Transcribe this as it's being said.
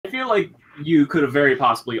like you could have very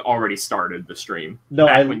possibly already started the stream. No,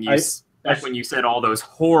 when you said all those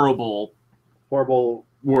horrible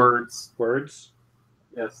words. Words?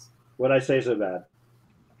 Yes. What'd I say so bad?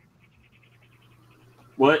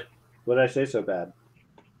 What? What did I say so bad?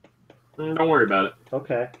 Don't worry about it.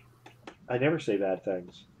 Okay. I never say bad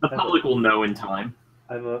things. The public will know in time.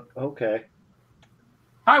 Okay.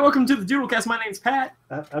 Hi, welcome to the DoodleCast. My name's Pat.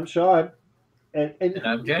 I'm Shawn. And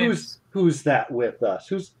I'm James. Who's that with us?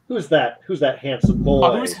 Who's that? Who's that handsome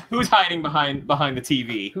boy? Who's hiding behind the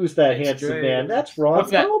TV? Who's that handsome man? That's Ron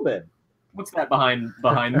Perlman. What's that behind?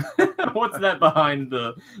 What's that behind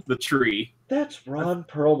the tree? That's Ron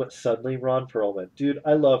Perlman. Suddenly, Ron Perlman, dude.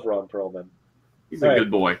 I love Ron Perlman. He's a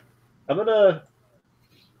good boy. I'm gonna.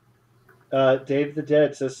 Dave the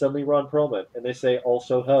Dead says suddenly Ron Perlman, and they say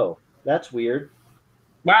also ho. That's weird.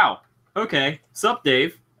 Wow. Okay. Sup,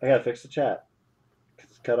 Dave? I gotta fix the chat.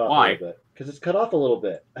 It's cut off a little bit. Because it's cut off a little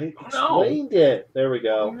bit. I explained it. There we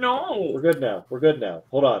go. No. We're good now.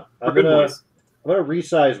 Hold on. I'm gonna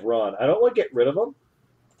resize Ron. I don't want to get rid of him.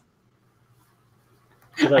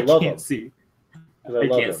 Because I love him. I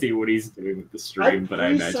can't see what he's doing with the stream, but I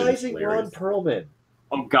imagine it's hilarious. Ron Perlman.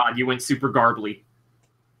 Oh God, you went super garbly.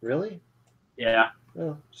 Really? Yeah.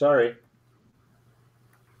 Oh, sorry.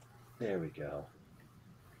 There we go.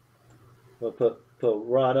 We'll put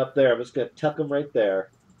Ron up there. I'm just gonna tuck him right there.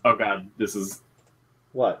 Oh God, this is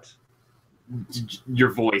what?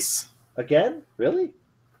 Your voice again? Really?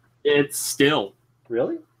 It's still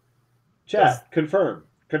really. Chat confirm.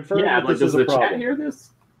 Yeah, that like, this is a problem. Does the chat hear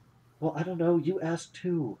this? Well, I don't know. You asked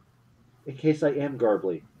too, in case I am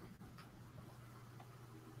garbly.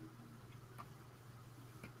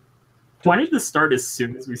 Why did this start as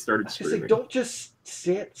soon as we started streaming? Don't just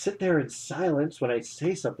sit there in silence when I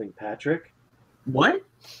say something, Patrick. What?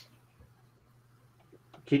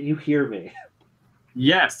 Can you hear me?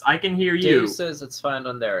 Yes, I can hear you. Dave says it's fine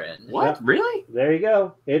on their end. What? Yeah. Really? There you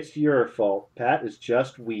go. It's your fault. Pat is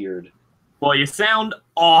just weird. Well, you sound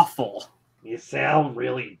awful. You sound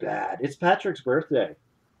really bad. It's Patrick's birthday.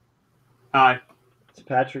 Hi. It's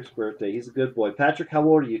Patrick's birthday. He's a good boy. Patrick, how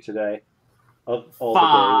old are you today? Of all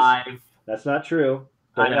 5. the days. That's not true.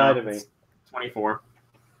 I Don't know. lie to me. 24.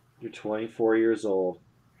 You're 24 years old.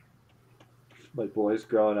 My boy's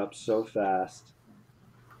growing up so fast.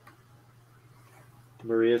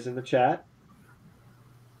 Maria's in the chat.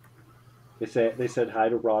 They said hi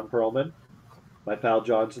to Ron Perlman. My pal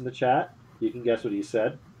John's in the chat. You can guess what he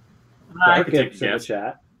said. I can take a in guess. the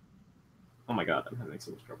chat. Oh my God, I'm having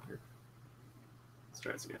so much trouble here. Let's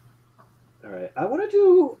try this again. All right, I want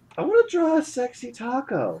to draw a sexy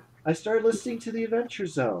taco. I started listening to the Adventure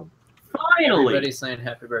Zone. Finally! Everybody's saying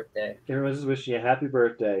happy birthday. Everyone's wishing you a happy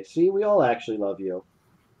birthday. See, we all actually love you.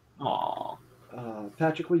 Aww.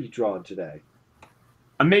 Patrick, what are you drawing today?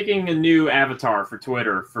 I'm making a new avatar for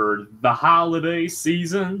Twitter for the holiday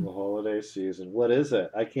season. The holiday season. What is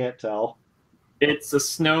it? I can't tell. It's a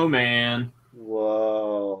snowman.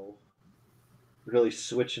 Whoa. Really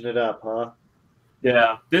switching it up, huh?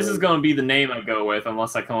 Yeah, this is going to be the name I go with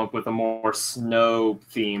unless I come up with a more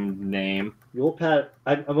snow-themed name. Yule Pat.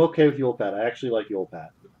 I'm okay with Yule Pat. I actually like Yule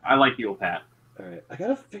Pat. I like Yule Pat. All right, I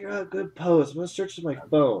gotta figure out a good pose. I'm gonna search through my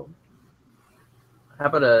phone. How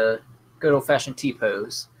about a good old-fashioned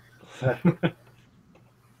T-pose?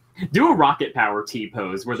 Do a rocket power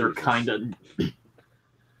T-pose where they're kind of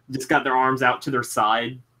just got their arms out to their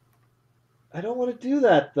side. I don't want to do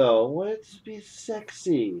that though. I want it to be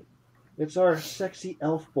sexy. It's our sexy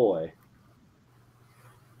elf boy.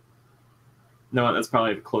 No, that's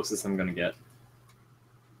probably the closest I'm going to get.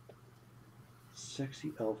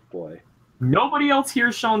 Sexy elf boy. Nobody else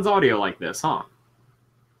hears Shawn's audio like this, huh?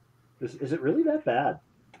 Is it really that bad?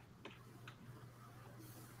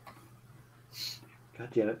 God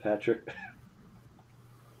damn it, Patrick.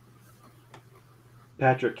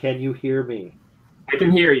 Patrick, can you hear me? I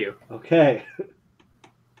can hear you. Okay.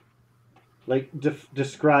 Like,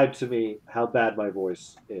 describe to me how bad my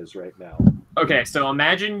voice is right now. Okay, so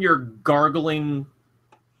imagine you're gargling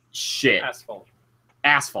shit.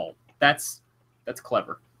 Asphalt. That's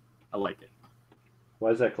clever. I like it. Why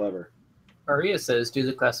is that clever? Maria says do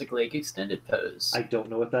the classic leg extended pose. I don't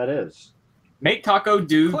know what that is. Make Taco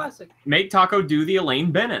do Classic. Make Taco do the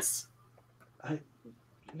Elaine Bennis.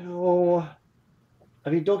 No. I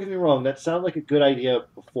mean, don't get me wrong. That sounded like a good idea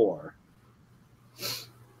before.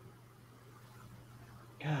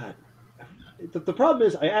 God. The problem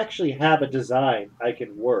is I actually have a design I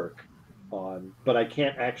can work on, but I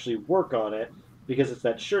can't actually work on it because it's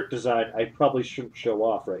that shirt design I probably shouldn't show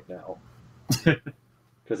off right now.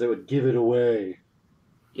 Because it would give it away.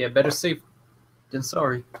 Yeah, better safe than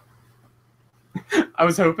sorry. I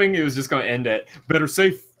was hoping it was just going to end at better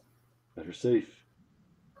safe. Better safe.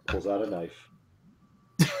 Pulls out a knife.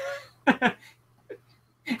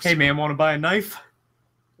 Hey, man, want to buy a knife?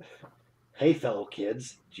 Hey, fellow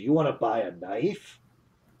kids, do you want to buy a knife?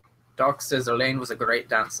 Doc says Elaine was a great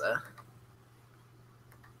dancer.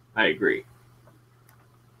 I agree.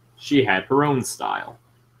 She had her own style.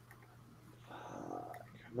 Fuck.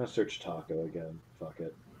 I'm gonna search Taco again. Fuck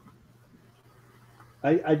it.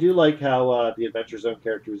 I do like how the Adventure Zone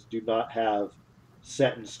characters do not have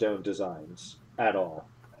set in stone designs at all.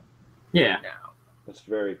 Yeah. Now, That's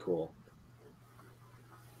very cool.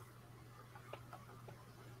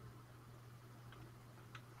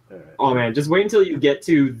 All right. Oh, man, just wait until you get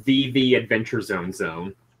to the Adventure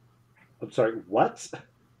Zone. I'm sorry, what?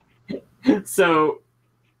 So,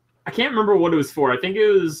 I can't remember what it was for. I think it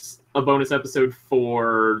was a bonus episode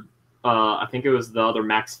for, I think it was the other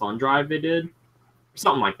Max Fun Drive they did.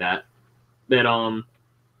 Something like that. That,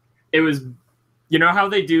 it was, you know how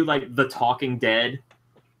they do, like, The Talking Dead?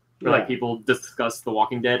 Where, like, people discuss The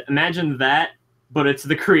Walking Dead? Imagine that, but it's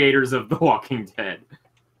the creators of The Walking Dead.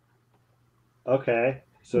 Okay.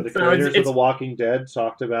 So the So creators of The Walking Dead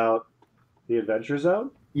talked about the Adventure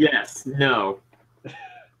Zone? Yes, no.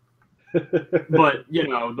 But, you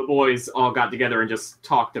know, the boys all got together and just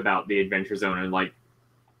talked about the Adventure Zone and, like,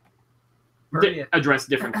 Maria, addressed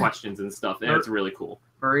different questions and stuff. And it's really cool.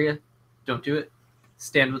 Maria, don't do it.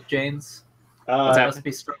 Stand with James. What's Uh, Must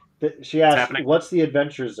be strong. she asked, happening? what's the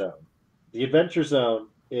Adventure Zone? The Adventure Zone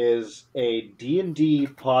is a D&D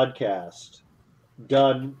podcast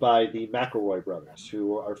done by the McElroy brothers,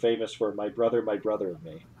 who are famous for My Brother, and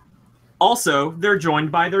Me. Also, they're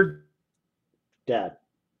joined by their... Dad.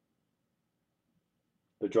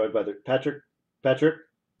 They're joined by their... Patrick?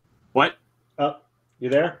 What? Oh, you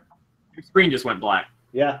there? Your screen just went black.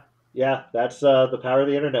 Yeah, that's the power of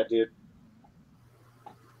the internet, dude.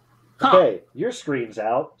 Huh. Okay, your screen's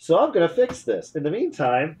out, so I'm going to fix this. In the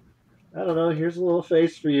meantime, I don't know, here's a little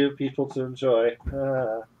face for you people to enjoy.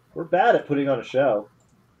 We're bad at putting on a show.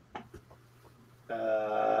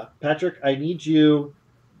 Patrick, I need you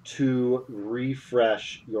to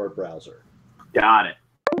refresh your browser. Got it.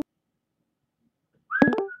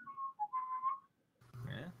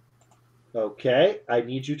 Okay, I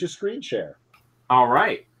need you to screen share. All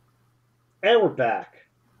right. And we're back.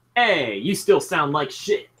 Hey, you still sound like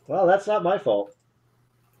shit. Well, that's not my fault.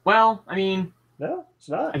 Well, I mean, No, it's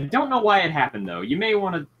not. I don't know why it happened, though. You may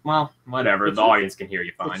want to... Well, whatever. It's the you. audience can hear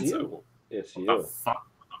you fine, It's you. so... It's What you. the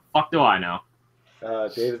fuck do I know?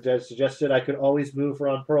 David suggested I could always move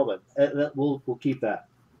Ron Perlman. We'll keep that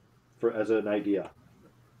as an idea.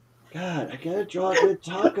 God, I gotta draw a good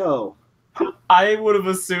taco. I would have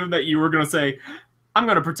assumed that you were going to say, I'm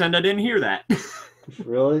going to pretend I didn't hear that.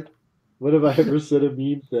 Really? When have I ever said a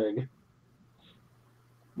mean thing?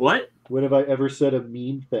 What? When have I ever said a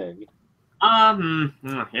mean thing? Yeah,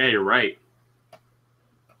 you're right.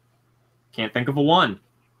 Can't think of a one.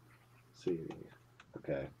 Let's see.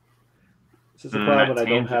 Okay. This is a problem when I don't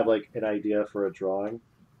tangent. have like an idea for a drawing.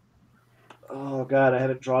 Oh god, I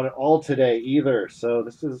haven't drawn it all today either, so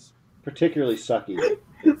this is particularly sucky.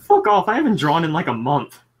 Fuck off, I haven't drawn in like a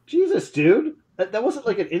month. Jesus, dude. That wasn't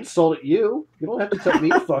like an insult at you. You don't have to tell me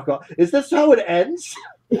to fuck off. Is this how it ends?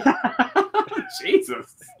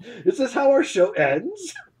 Jesus. Is this how our show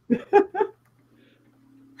ends? I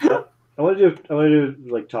want to do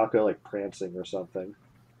like Taco like prancing or something.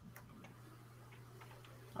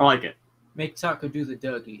 I like it. Make Taco do the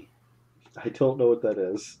Dougie. I don't know what that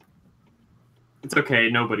is. It's okay,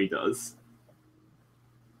 nobody does.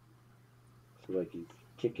 So like he's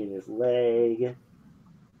kicking his leg.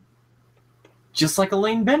 Just like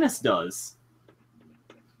Elaine Bennis does.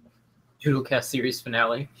 DoodleCast series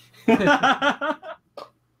finale. I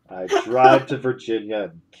drive to Virginia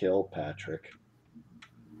and kill Patrick.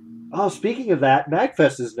 Oh, speaking of that,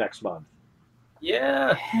 MagFest is next month.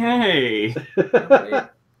 Yeah. Hey.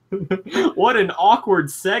 What an awkward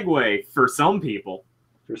segue for some people.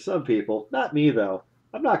 For some people. Not me, though.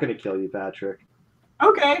 I'm not going to kill you, Patrick.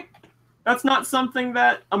 Okay. That's not something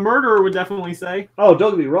that a murderer would definitely say. Oh,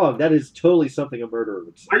 don't get me wrong. That is totally something a murderer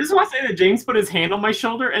would say. I just want to say that James put his hand on my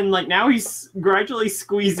shoulder, and like now he's gradually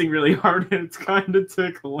squeezing really hard, and it's kind of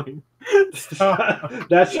tickling.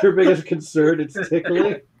 That's your biggest concern? It's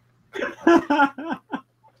tickling?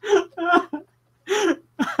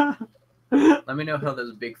 Let me know how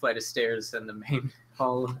those big flight of stairs in the main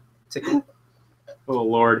hall tickle. Oh,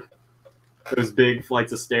 Lord. Those big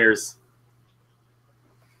flights of stairs.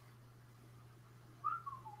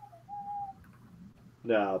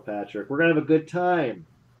 No, Patrick. We're going to have a good time.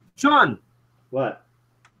 Shawn, What?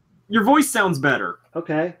 your voice sounds better.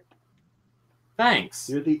 Okay. Thanks.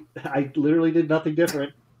 I literally did nothing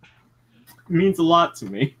different. It means a lot to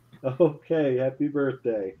me. Okay, happy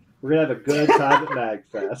birthday. We're gonna have a good time at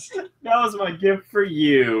MagFest. That was my gift for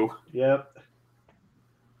you. Yep.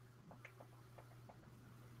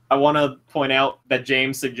 I want to point out that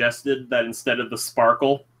James suggested that instead of the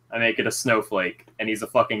sparkle, I make it a snowflake, and he's a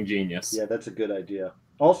fucking genius. Yeah, that's a good idea.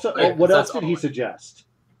 Also, Yeah, what else that's did he all. suggest?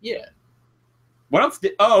 Yeah. What else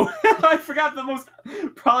did... Oh, I forgot the most...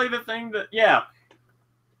 Probably the thing that... Yeah.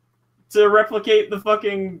 To replicate the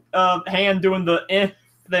fucking hand doing the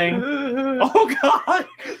thing. Oh, God!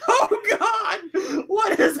 Oh, God!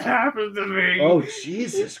 What has happened to me? Oh,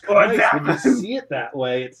 Jesus What's Christ. When you happened? see it that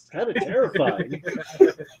way, it's kind of terrifying.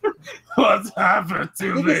 What's happened I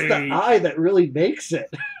to think it's the me? eye that really makes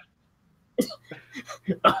it.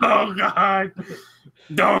 Oh, God!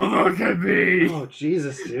 Don't look at me! Oh,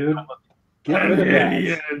 Jesus, dude. Get I'm rid of an that.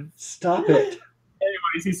 idiot. Stop it.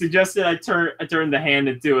 Anyways, he suggested I turn the hand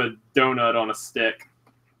into a donut on a stick,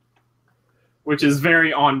 which is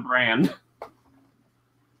very on brand.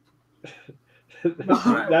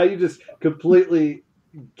 Now you just completely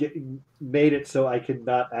made it so I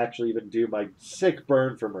cannot actually even do my sick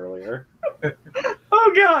burn from earlier.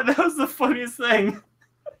 Oh, God, that was the funniest thing.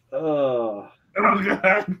 Oh. Oh,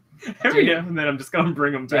 God. Every now and then I'm just gonna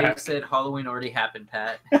bring him Dave back. said Halloween already happened,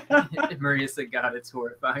 Pat. Maria said, God, it's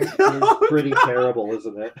horrifying. It's pretty terrible,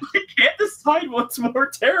 isn't it? I can't decide what's more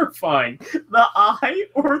terrifying, the eye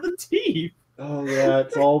or the teeth. Oh, yeah,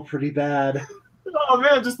 it's all pretty bad. Oh,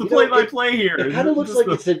 man, just the play-by-play here. It kind of looks Just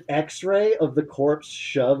like it's an X-ray of the corpse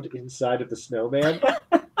shoved inside of the snowman.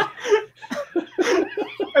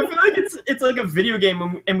 I feel like it's like a video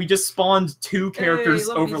game and we just spawned two characters Lumpy's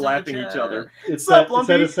in the overlapping chat. each other. It's Sup, that, it's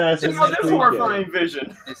that Lumpy? Assassin's Oh, that's Creed game. horrifying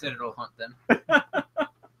vision. They said it'll hunt them.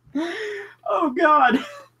 Oh, God.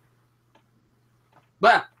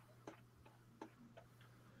 Bah!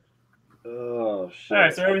 Oh, shit.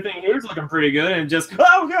 Alright, so everything here's looking pretty good and just...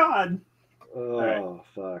 Oh, God! Oh,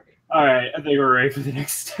 fuck. Alright, I think we're ready for the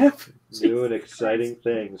next step. New and Jesus exciting Christ.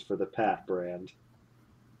 things for the Pat brand.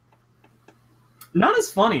 Not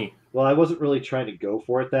as funny. Well, I wasn't really trying to go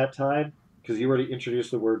for it that time, because you already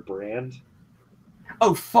introduced the word brand.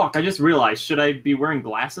 Oh, fuck, I just realized. Should I be wearing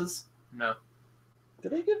glasses? No.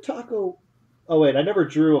 Did I give Taco... Oh, wait, I never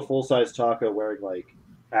drew a full-size Taco wearing, like,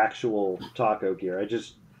 actual Taco gear. I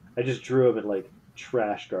just drew him in, like,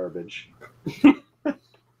 trash garbage.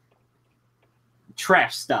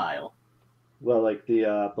 Trash style. Well, like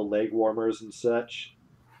the leg warmers and such.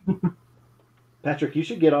 Patrick, you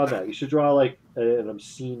should get on that. You should draw, like, an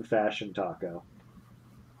obscene fashion Taco.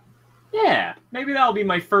 Yeah, maybe that'll be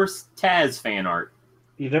my first Taz fan art.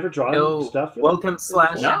 You've never drawn Yo, stuff? welcome /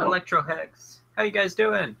 No. Electro Hex. How you guys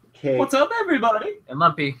doing? Okay. What's up, everybody? And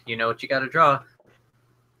Lumpy, you know what you gotta draw.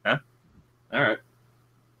 Alright.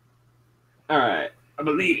 Alright, I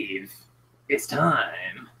believe it's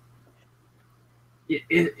time.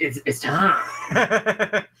 It's time.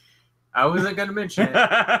 I wasn't gonna mention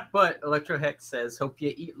it, but Electro Hex says, "Hope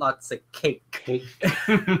you eat lots of cake." Cake.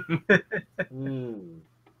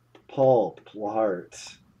 Pulp,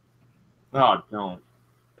 Plart. Oh, no.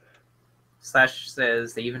 /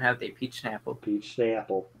 says they even have the peach and apple. Peach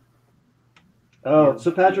Snapple. Oh,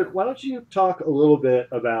 so Patrick, why don't you talk a little bit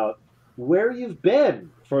about where you've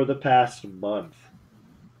been for the past month?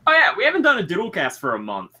 Oh, yeah, we haven't done a DoodleCast for a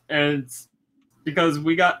month, and it's because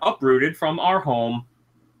we got uprooted from our home.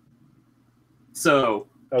 So,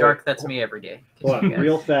 Oh, Dark, that's me every day. hold on,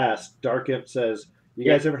 real fast. Dark Imp says, you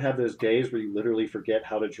guys ever have those days where you literally forget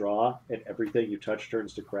how to draw and everything you touch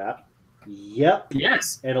turns to crap? Yep.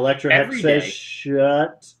 yes. And Electro Hex Every says, day.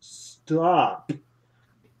 stop.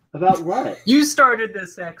 About what? You started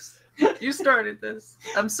this, X. You started this.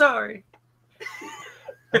 I'm sorry.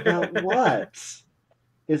 About what?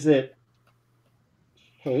 Is it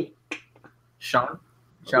cake? Shawn?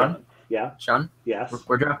 Yeah. Shawn? Yes.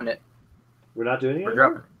 We're dropping it. We're not doing it We're anymore?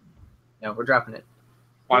 dropping it. No, we're dropping it.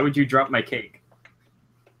 Why would you drop my cake?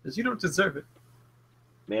 Because you don't deserve it.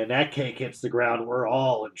 Man, that cake hits the ground, we're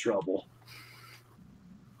all in trouble.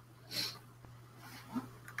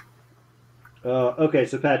 Okay,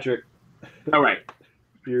 so Patrick. All right.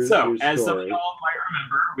 Your As some of story. y'all might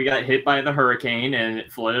remember, we got hit by the hurricane and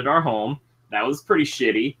it flooded our home. That was pretty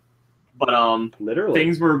shitty. But Literally.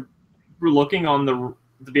 things were looking to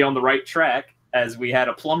be on the right track as we had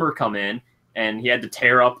a plumber come in and he had to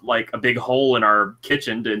tear up like a big hole in our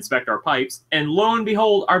kitchen to inspect our pipes. And lo and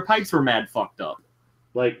behold, our pipes were mad fucked up.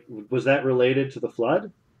 Like, was that related to the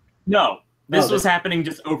flood? No, this Oh, was happening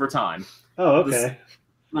just over time. Oh, okay.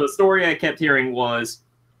 The story I kept hearing was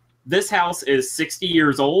this house is 60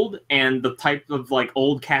 years old, and the type of like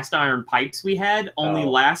old cast iron pipes we had only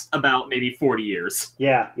last about maybe 40 years.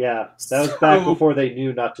 Yeah. That was back before they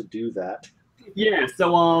knew not to do that. Yeah,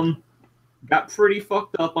 so got pretty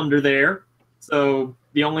fucked up under there. So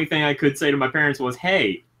the only thing I could say to my parents was,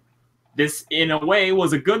 hey, this in a way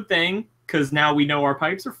was a good thing, because now we know our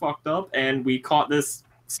pipes are fucked up and we caught this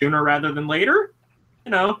sooner rather than later.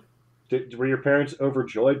 You know. Were your parents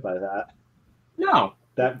overjoyed by that? No.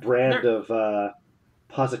 That brand of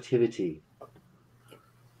positivity.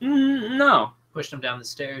 No. Pushed them down the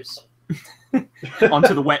stairs.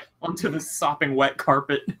 onto the sopping wet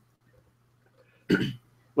carpet.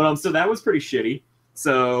 But so that was pretty shitty.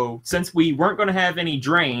 So since we weren't going to have any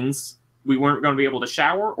drains, we weren't going to be able to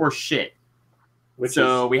shower or shit. Which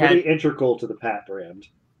so is we pretty had integral to the Pat brand.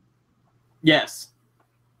 Yes.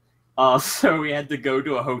 So we had to go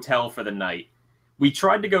to a hotel for the night. We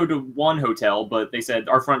tried to go to one hotel, but they said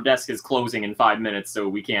our front desk is closing in 5 minutes, so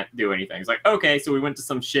we can't do anything. It's like, okay, so we went to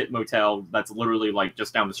some shit motel that's literally like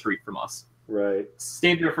just down the street from us. Right.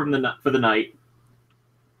 Stayed there for the night.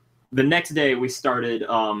 The next day we started.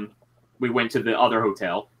 We went to the other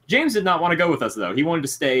hotel. James did not want to go with us though. He wanted to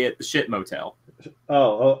stay at the shit motel.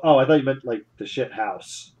 Oh! I thought you meant like the shit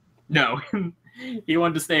house. No, he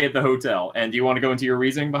wanted to stay at the hotel. And do you want to go into your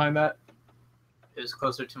reasoning behind that? It was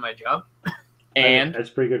closer to my job. And that's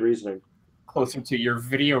pretty good reasoning. Closer to your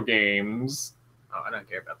video games. Oh, I don't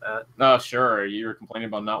care about that. Oh, sure. You were complaining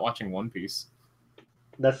about not watching One Piece.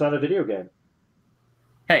 That's not a video game.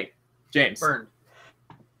 Hey, James. Burned.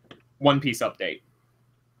 One Piece update.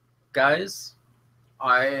 Guys,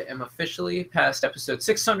 I am officially past episode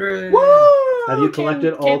 600. Woo! Have you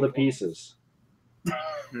collected all the pieces?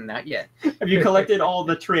 Not yet. Have you collected all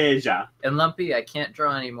the treasure? And Lumpy, I can't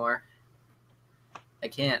draw anymore. I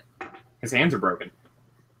can't. His hands are broken.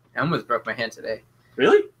 I almost broke my hand today.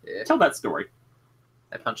 Really? Yeah. Tell that story.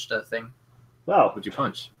 I punched a thing. Wow. What'd you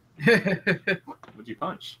punch? A What'd you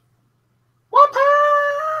punch? One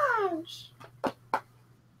punch!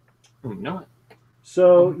 Oh, no.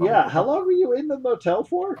 So, yeah, how long were you in the motel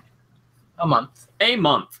for? month. A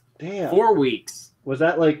month. Damn. 4 weeks. Was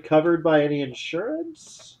that, like, covered by any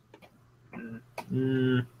insurance?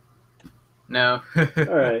 Mm. No. All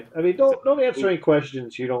right. I mean, don't answer any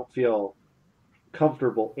questions you don't feel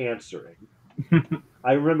comfortable answering.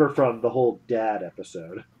 I remember from the whole dad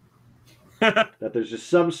episode that there's just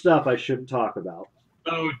some stuff I shouldn't talk about.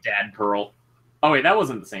 Oh, Dad Pearl. Oh, wait, that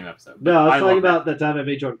wasn't the same episode. No, I was talking love about that time I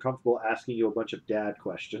made you uncomfortable asking you a bunch of dad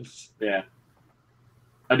questions. Yeah.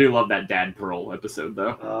 I do love that Dad Pearl episode,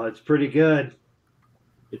 though. Oh, it's pretty good.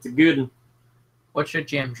 It's a good one. What's your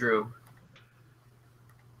jam, Drew?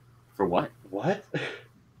 For what? What?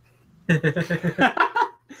 Like,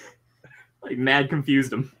 mad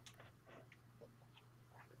confused him.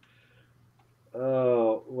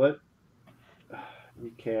 Oh, what?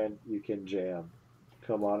 You can jam.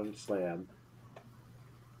 Come on and slam.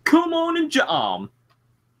 Come on and jam.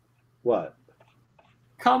 What?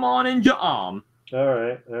 Come on and jam. All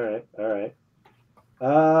right.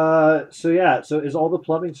 So is all the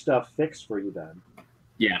plumbing stuff fixed for you then?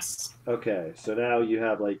 Yes. Okay, so now you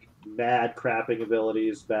have like mad crapping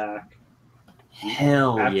abilities back.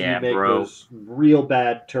 Hell After yeah, you make bro. those real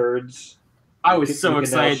bad turds. I was you so can now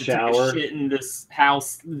excited to take shower. a shit in this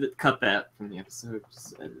house. Cut that from the episode.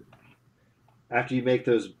 After you make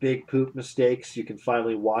those big poop mistakes, you can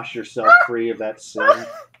finally wash yourself free of that sin.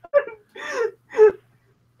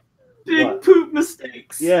 Big What? poop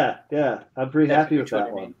mistakes. Yeah. I'm pretty That's happy what with you're that trying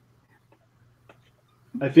to one.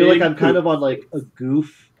 I feel Big like I'm kind poop. of on like a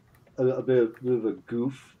bit of a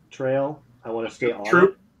goof trail. I want to stay on True.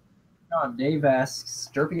 it. Dave asks,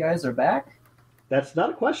 Derpy eyes are back? That's not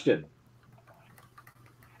a question.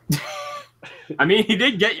 I mean, he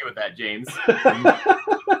did get you with that, James.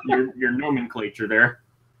 Your nomenclature there.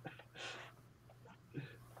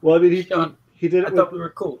 Well, I mean, Shawn, he did I it thought with... we were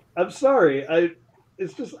cool. I'm sorry. I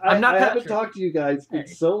I'm not haven't Patrick. talked to you guys in Hey.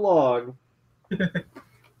 so long.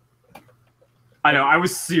 I know, I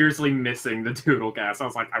was seriously missing the DoodleCast. I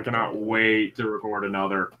was like, I cannot wait to record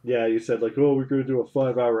another. Yeah, you said like, oh, we're going to do a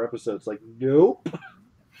 5-hour episode. It's like, nope.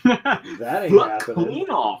 That ain't happening. Clean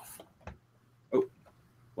off. Oh.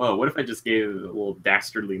 Whoa, what if I just gave it a little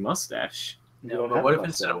dastardly mustache? You No, don't but have what a if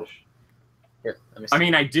instead of- mustache. Here, let me see. I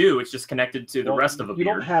mean, I do. It's just connected to the Well, rest of a you beard.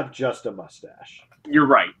 don't have just a mustache. You're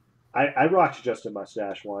right. I rocked just a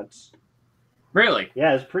mustache once. Really?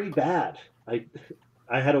 Yeah, it's pretty bad. I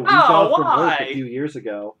had a week Oh, off from work why? a few years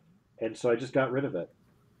ago, and so I just got rid of it.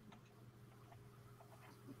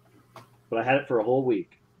 But I had it for a whole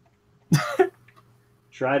week.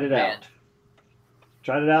 Tried it Man. out.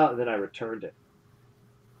 Tried it out, and then I returned it.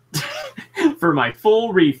 For my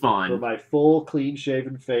full refund. For my full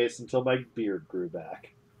clean-shaven face until my beard grew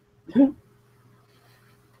back.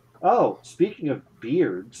 Oh, speaking of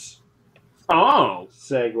beards. Oh.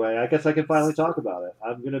 Segue. I guess I can finally talk about it.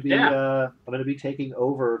 I'm gonna be taking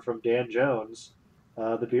over from Dan Jones,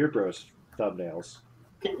 the Beard Bros thumbnails.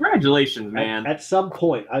 Congratulations, man. At some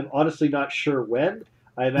point, I'm honestly not sure when.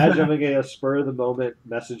 I imagine I'm gonna get a spur of the moment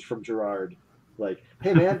message from Gerard, like,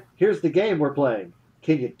 "Hey man, here's the game we're playing.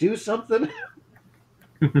 Can you do something?"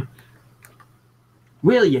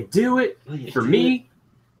 Will you do it for me?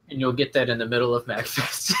 And you'll get that in the middle of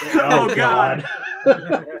MacFest. Oh God.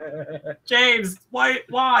 James,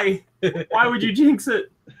 why would you jinx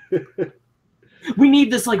it? We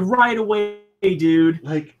need this like right away, dude.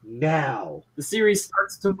 Like now. The series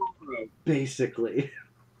starts tomorrow. Basically.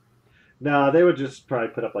 No, they would just probably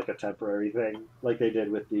put up like a temporary thing, like they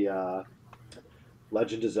did with the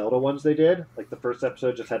Legend of Zelda ones they did. Like the first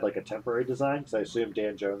episode just had like a temporary design, because I assume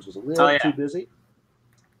Dan Jones was a little too busy.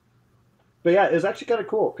 But yeah, it was actually kind of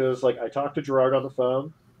cool, because like I talked to Gerard on the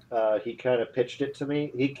phone. He kind of pitched it to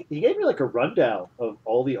me. He gave me like a rundown of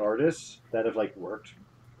all the artists that have like worked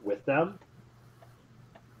with them.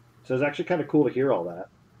 So it's actually kind of cool to hear all that.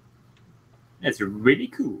 It's really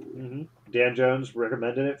cool. Mm-hmm. Dan Jones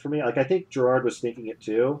recommended it for me. Like I think Gerard was thinking it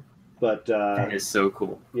too, but that is so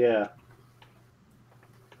cool. Yeah.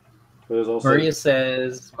 But it was also Maria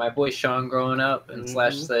says, "My boy Shawn growing up," and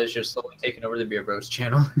Slash says, "You're slowly taking over the Beer Bros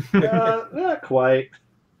channel." Not quite.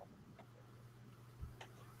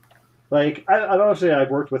 Like I don't say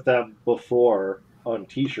I've worked with them before on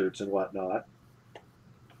T-shirts and whatnot,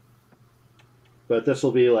 but this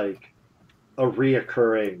will be like a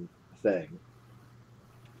reoccurring thing.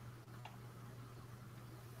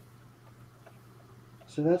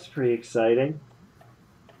 So that's pretty exciting.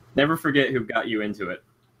 Never forget who got you into it.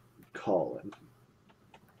 Colin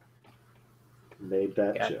made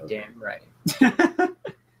that joke. Damn right.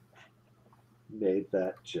 Made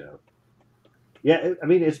that joke. Yeah, I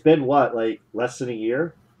mean, it's been what, like less than a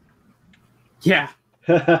year? Yeah.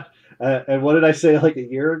 And what did I say like a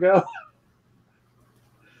year ago?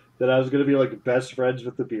 That I was going to be like best friends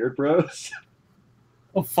with the Beard Bros?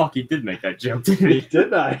 Oh, fuck, he did make that joke, didn't he?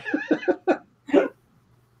 Didn't I?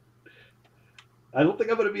 I don't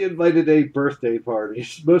think I'm going to be invited to any birthday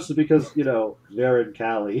parties, mostly because, you know, they're in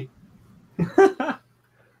Cali. Doesn't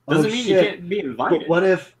mean you can't be invited. But what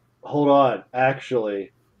if, hold on,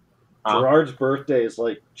 actually, Gerard's birthday is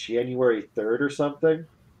like January 3rd or something?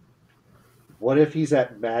 What if he's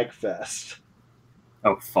at MagFest?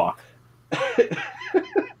 Oh, fuck.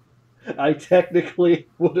 I technically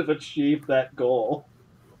would have achieved that goal.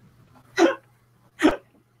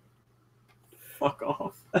 Fuck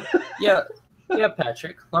off. Yeah,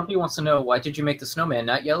 Patrick. Lumpy wants to know, why did you make the snowman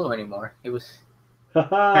not yellow anymore? It was...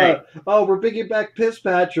 Hey. Oh, we're bringing back Piss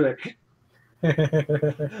Patrick.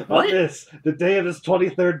 On this, the day of his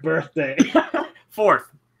 23rd birthday. 4th.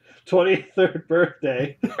 23rd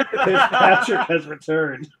birthday. Piss Patrick has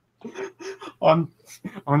returned. On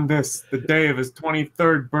this, the day of his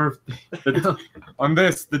 23rd birthday. On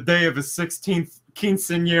this, the day of his 16th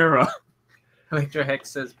quinceañera. Electro Hex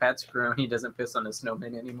says Pat's grown. He doesn't piss on his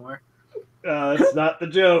snowman anymore. That's not the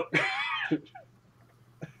joke.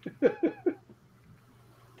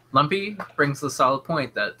 Lumpy brings the solid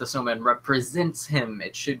point that the snowman represents him.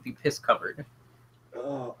 It should be piss covered.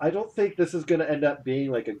 Oh, I don't think this is going to end up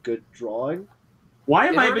being like a good drawing. Why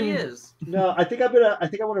have It I already been? is. No, I think I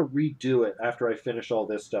want to redo it after I finish all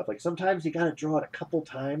this stuff. Like sometimes you got to draw it a couple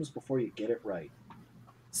times before you get it right.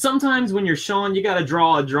 Sometimes when you're Shawn, you got to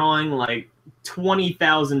draw a drawing like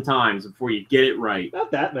 20,000 times before you get it right. Not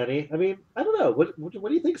that many. I mean, I don't know. What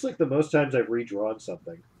do you think is like the most times I've redrawn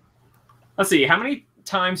something? Let's see. How many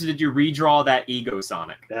times did you redraw that Ego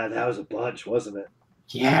Sonic? Yeah, that was a bunch, wasn't it?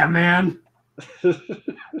 Yeah, man.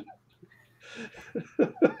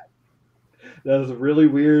 That was a really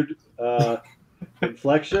weird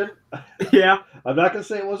inflection. Yeah. I'm not gonna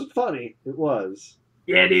say it wasn't funny. It was.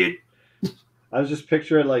 Yeah, dude. I was just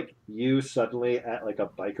picturing like you suddenly at like a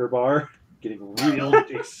biker bar, getting real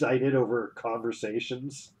excited over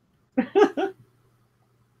conversations.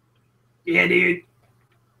 Yeah, dude.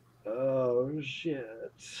 Oh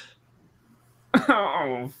shit.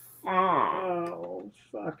 Oh, fuck. Oh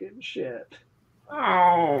fucking shit.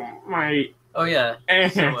 Oh, my Oh, yeah.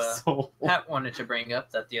 asshole. Pat wanted to bring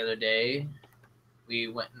up that the other day we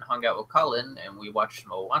went and hung out with Colin and we watched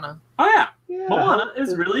Moana. Oh, yeah. Yeah, Moana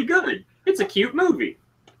is really good. It's a cute movie.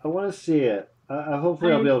 I want to see it.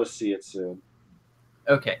 Hopefully, I'll be able to see it soon.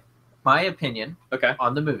 Okay. My opinion Okay.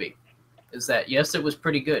 on the movie is that, yes, it was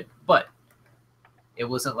pretty good, but It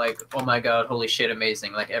wasn't like, oh my god, holy shit,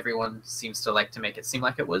 amazing. Like everyone seems to like to make it seem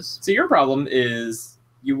like it was. So your problem is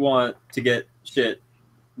you want to get shit.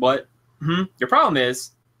 What? Your problem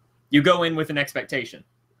is you go in with an expectation.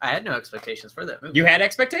 I had no expectations for that movie. You had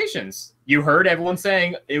expectations. You heard everyone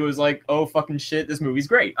saying it was like, oh fucking shit, this movie's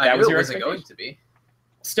great. I That knew was it your wasn't expectation. going to be.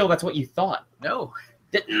 Still, that's what you thought. No.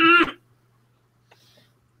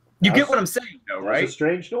 You get what I'm saying, though, right? That's a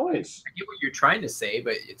strange noise. I get what you're trying to say,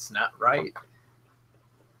 but it's not right.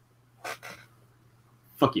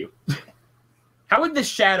 Fuck you. How would the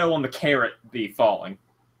shadow on the carrot be falling?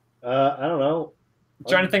 I don't know. I'm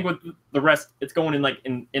trying to think with the rest. It's going in like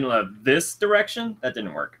in this direction. That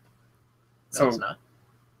didn't work. No, So it's not.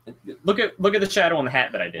 look at the shadow on the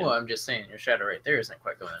hat that I did. Well, I'm just saying your shadow right there isn't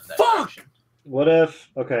quite going in that Fuck! direction. What if?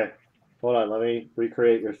 Okay, hold on. Let me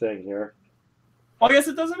recreate your thing here. Well, I guess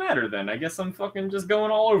it doesn't matter then. I guess I'm fucking just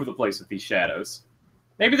going all over the place with these shadows.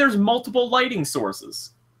 Maybe there's multiple lighting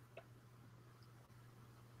sources.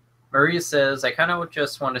 Maria says, I kind of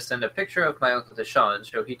just want to send a picture of my uncle to Shawn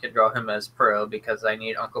so he can draw him as Pearl because I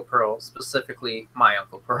need Uncle Pearl, specifically my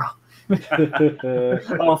Uncle Pearl.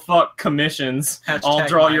 Oh, fuck, commissions. Hashtag I'll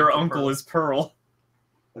draw my your Uncle uncle Pearl. as Pearl.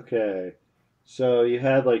 Okay, so you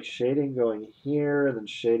had like shading going here and then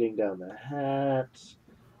shading down the hat.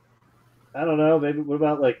 I don't know. Maybe what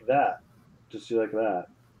about like that? Just do like that.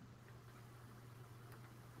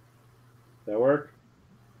 That work?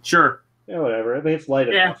 Sure. Yeah, whatever. I mean, it's light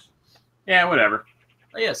Yeah. enough. Yeah, whatever.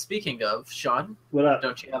 Oh, yeah, speaking of, Shawn, What up?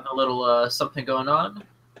 don't you have a little something going on?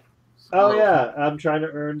 Oh yeah, I'm trying to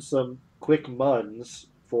earn some quick muns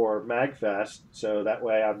for MagFest, so that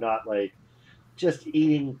way I'm not like just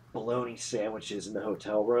eating bologna sandwiches in the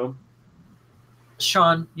hotel room.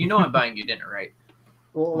 Shawn, you know I'm buying you dinner, right?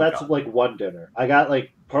 Well, Oh my that's God. like one dinner. I got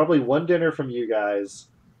like probably one dinner from you guys,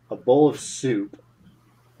 a bowl of soup.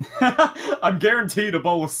 I'm guaranteed a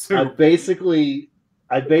bowl of I soup. basically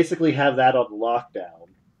have that on lockdown.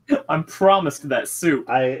 I'm promised that soup.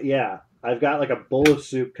 I've got like a bowl of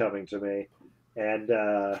soup coming to me, and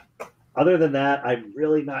other than that, I'm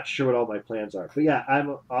really not sure what all my plans are. But yeah,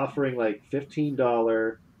 I'm offering like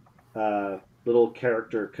 $15 little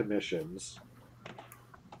character commissions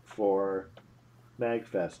for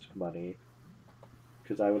MagFest money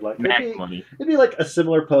because I would like Mag money. it'd be like a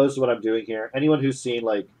similar pose to what I'm doing here. Anyone who's seen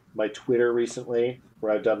like my Twitter recently,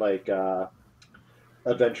 where I've done like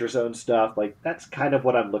Adventure Zone stuff, like that's kind of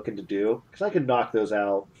what I'm looking to do because I can knock those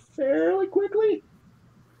out fairly quickly.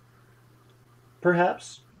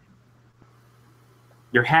 Perhaps.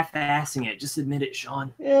 You're half-assing it. Just admit it,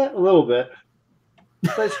 Shawn. Yeah, a little bit.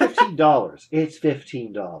 But it's $15. It's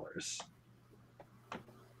 $15.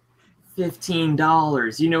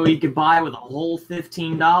 $15. You know what you could buy with a whole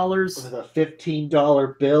 $15? With a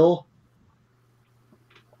 $15 bill.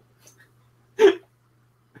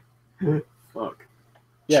 Fuck.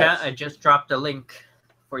 Yes. Chat, I just dropped a link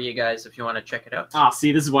for you guys if you want to check it out. Ah,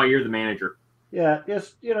 see, this is why you're the manager. Yeah,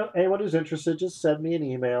 just anyone who's interested, just send me an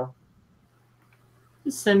email.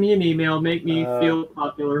 Just send me an email. Make me feel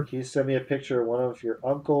popular. Can you send me a picture of one of your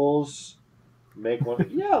uncles? Make one.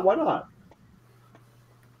 Yeah, why not?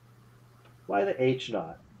 Why the H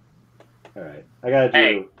not? All right, I gotta do.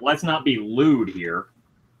 Hey, let's not be lewd here.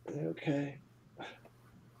 Okay,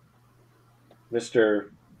 Mr.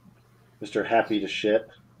 Happy to shit.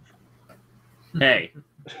 Hey,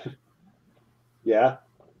 Yeah.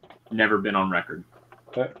 never been on record.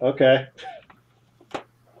 Okay.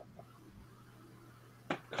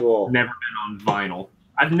 Cool. Never been on vinyl.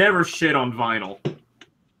 I've never shit on vinyl.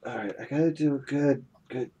 All right, I gotta do a good,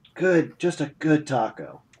 just a good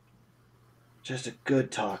taco. Just a good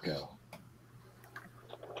taco.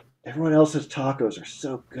 Everyone else's tacos are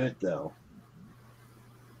so good, though.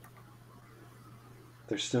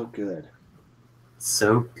 They're so good.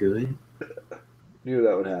 So good. Knew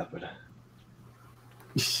that would happen.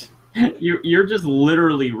 You're just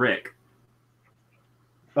literally Rick.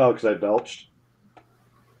 Oh, because I belched?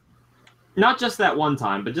 Not just that one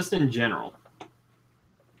time, but just in general.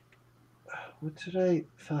 What did I...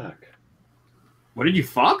 Fuck. What did you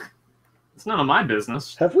fuck? It's none of my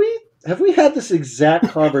business. Have we had this exact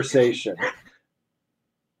conversation?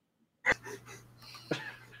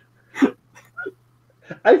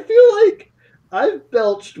 I feel like I've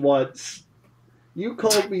belched once. You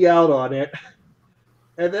called me out on it.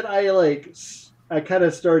 And then I kind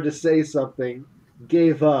of started to say something,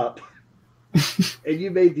 gave up, and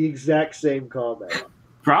you made the exact same comment.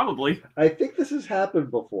 Probably. I think this has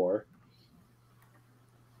happened before.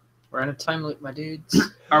 We're in a time loop, my dudes.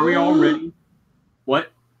 Are we all ready?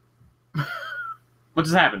 What? What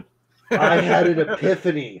just happened? I had an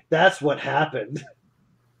epiphany. That's what happened.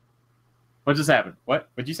 What just happened?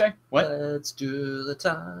 What'd you say? What? Let's do the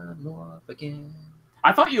time warp again.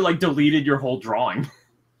 I thought you like deleted your whole drawing.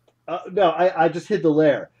 No, I just hid the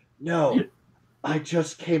lair. No, I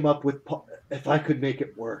just came up with if I could make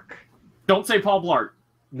it work. Don't say Paul Blart.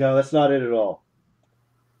 No, that's not it at all.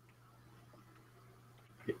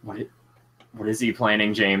 What is he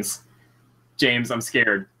planning, James? James, I'm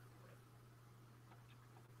scared.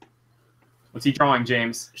 What's he drawing,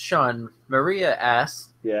 James? Shawn, Maria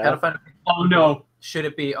asked, Yeah. how to find a Oh no. Should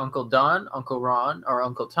it be Uncle Don, Uncle Ron, or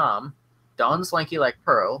Uncle Tom? Don's lanky like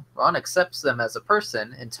Pearl. Ron accepts them as a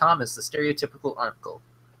person, and Tom is the stereotypical uncle.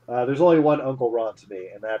 There's only one Uncle Ron to me,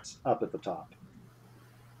 and that's up at the top.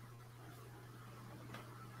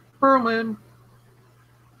 Berlin.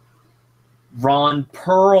 Ron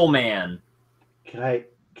Perlman. Can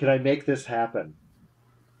I make this happen?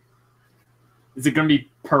 Is it going to be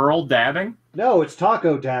Pearl dabbing? No, it's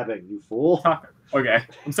taco dabbing, you fool. Okay.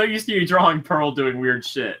 I'm so used to you drawing Pearl doing weird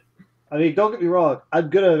shit. I mean, don't get me wrong. I'm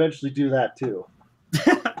gonna eventually do that too.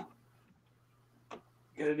 Gonna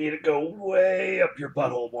need to go way up your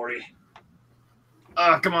butthole, Morty.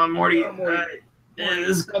 Oh, come on, Morty. Oh, Morty.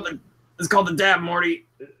 This is called the dab, Morty.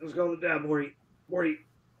 Let's go with that, Morty. Morty,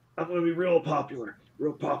 I'm gonna be real popular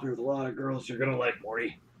with a lot of girls. You're gonna like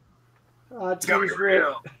Morty. It's gonna be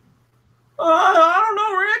real. I don't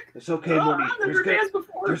know, Rick. It's okay, Morty. I've never danced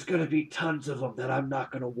before. There's gonna be tons of them that I'm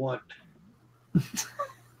not gonna want.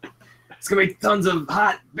 It's gonna be tons of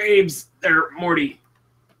hot babes there, Morty.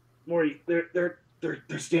 Morty, their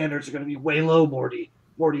standards are gonna be way low, Morty.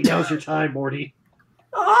 Morty, now's your time, Morty.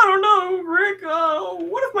 I don't know, Rick.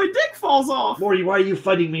 What if my dick falls off? Morty, why are you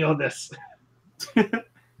fighting me on this?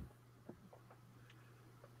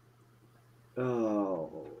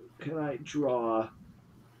 Oh, can I draw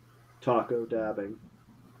taco dabbing?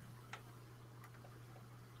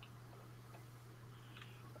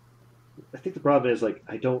 I think the problem is, like,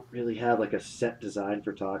 I don't really have, like, a set design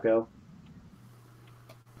for taco.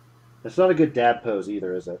 That's not a good dab pose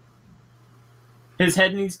either, is it? His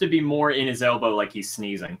head needs to be more in his elbow like he's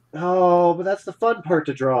sneezing. Oh, but that's the fun part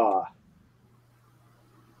to draw.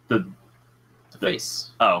 The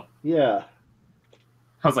face. Oh. Yeah.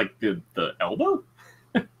 I was like, the elbow?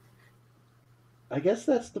 I guess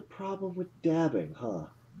that's the problem with dabbing, huh?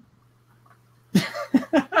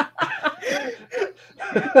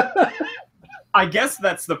 I guess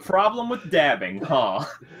that's the problem with dabbing, huh?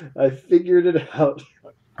 I figured it out.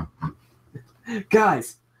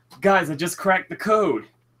 Guys, I just cracked the code.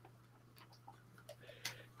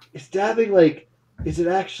 Is dabbing, like, is it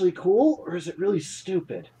actually cool, or is it really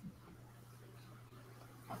stupid?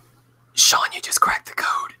 Shawn, you just cracked the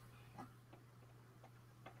code.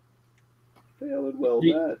 Failing well,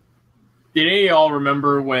 Ye- that. Did any of y'all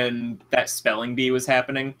remember when that spelling bee was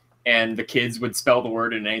happening and the kids would spell the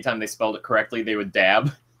word and anytime they spelled it correctly, they would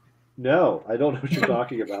dab? No, I don't know what you're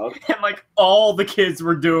talking about. And, like, all the kids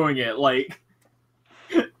were doing it. Like,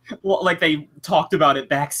 well, like they talked about it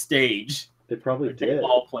backstage. They probably They did.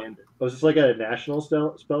 all planned it. Was this like a national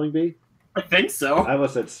spelling bee? I think so. I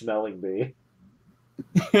almost said smelling bee.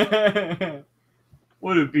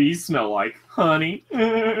 What do bees smell like? Honey?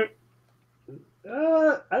 I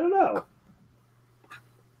don't know.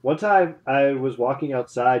 One time I was walking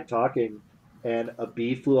outside talking, and a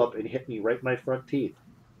bee flew up and hit me right in my front teeth.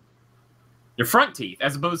 Your front teeth,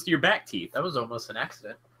 as opposed to your back teeth. That was almost an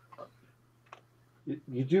accident.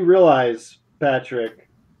 You do realize, Patrick,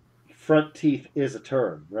 front teeth is a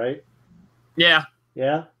term, right? Yeah.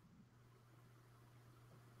 Yeah.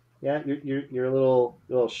 Yeah, your little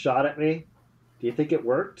shot at me. Do you think it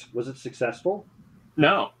worked? Was it successful?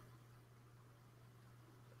 No.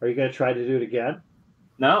 Are you going to try to do it again?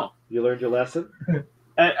 No. You learned your lesson?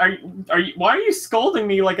 Are you? Why are you scolding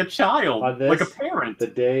me like a child, On this, like a parent? The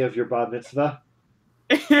day of your bar mitzvah?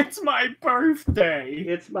 It's my birthday,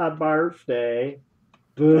 It's my birthday.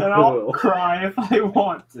 Boo. and I'll cry if I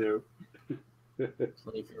want to.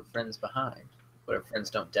 Leave your friends behind. But if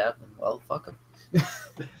friends don't dab them, well, fuck them.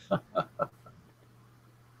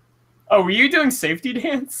 Oh, were you doing safety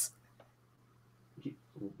dance?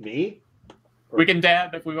 Me? We can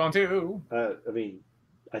dab if we want to. I mean,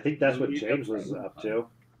 I think that's what James was up to.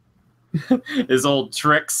 His old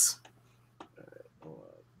tricks.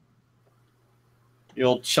 The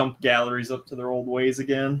old chump galleries up to their old ways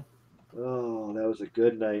again. Oh, that was a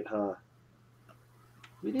good night, huh?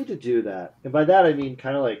 We need to do that. And by that, I mean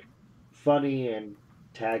kind of like funny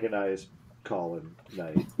antagonized Colin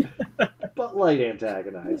night. But light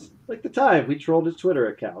antagonized. Like the time we trolled his Twitter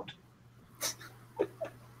account.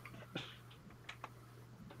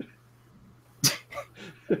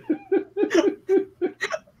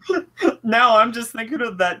 Now I'm just thinking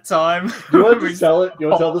of that time. Do you want to tell it? You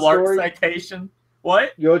want to tell the Lark story? citation.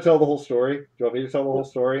 What? You want to tell the whole story? Do you want me to tell the whole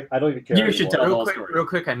story? I don't even care. You should anymore. tell the Real whole quick, story. real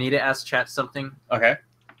quick, I need to ask chat something. Okay.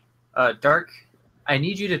 Dark, I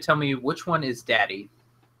need you to tell me which one is Daddy.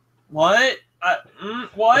 What?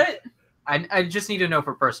 What? I just need to know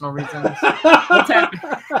for personal reasons. What's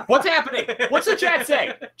happening? What's happening? What's the chat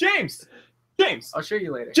say? James. I'll show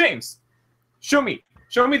you later. James. Show me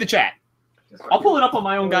the chat. I'll pull it up on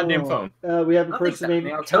my own goddamn phone. We have a Nothing's person named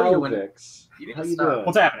happening. I'll tell you when Calvix. you didn't How you stop. doing?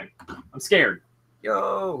 What's happening? I'm scared.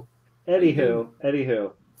 Yo.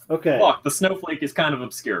 Anywho. Okay. Fuck, the snowflake is kind of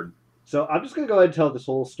obscured. So I'm just gonna go ahead and tell this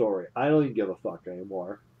whole story. I don't even give a fuck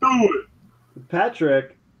anymore. Do it.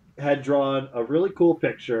 Patrick had drawn a really cool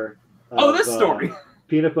picture Oh, of, this story.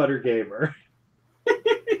 Peanut Butter Gamer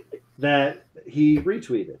that he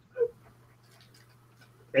retweeted.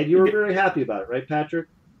 And you were very happy about it, right, Patrick?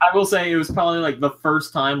 I will say it was probably like the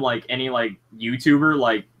first time like any like YouTuber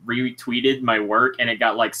like retweeted my work and it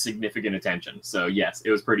got like significant attention. So yes, it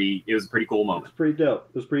was a pretty cool It moment. was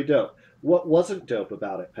pretty dope. What wasn't dope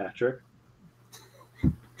about it, Patrick?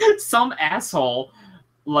 Some asshole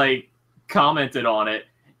like commented on it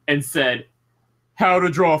and said, "How to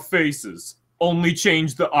draw faces. Only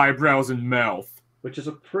change the eyebrows and mouth." Which is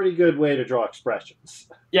a pretty good way to draw expressions.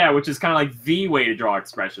 Yeah, which is kind of like the way to draw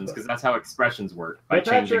expressions because that's how expressions work. By But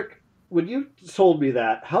changing. Patrick, when you told me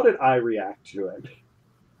that, how did I react to it?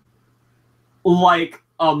 Like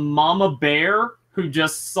a mama bear who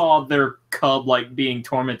just saw their cub like being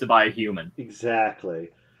tormented by a human.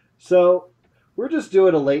 Exactly. So we're just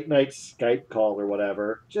doing a late night Skype call or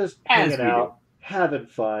whatever, just As hanging we out, having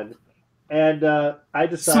fun, and I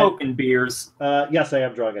decided. Smoking beers. Yes, I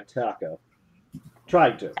am drawing a taco.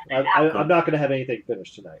 Trying to. I'm not going to have anything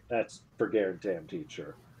finished tonight. That's for guaranteed,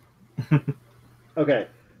 sure. Okay,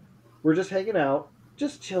 we're just hanging out,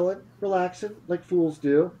 just chilling, relaxing, like fools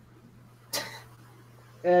do.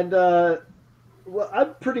 And well,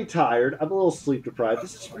 I'm pretty tired. I'm a little sleep deprived.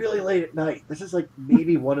 This is really late at night. This is like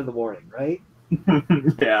maybe 1 in the morning, right?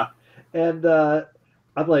 Yeah. And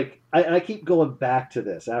I'm like, I keep going back to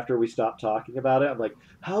this after we stop talking about it. I'm like,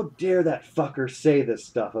 how dare that fucker say this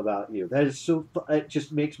stuff about you? That is so. It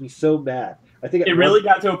just makes me so mad. I think It really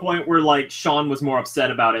got to a point where like Shawn was more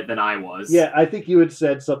upset about it than I was. Yeah, I think you had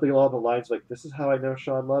said something along the lines like, "This is how I know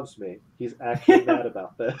Shawn loves me. He's actually mad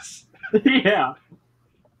about this." Yeah.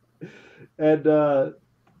 And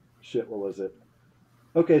shit, what was it?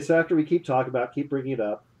 Okay, so after we keep talking about, keep bringing it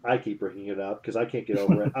up. I keep bringing it up because I can't get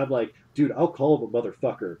over it. I'm like, dude, I'll call him a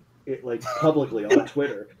motherfucker, like publicly on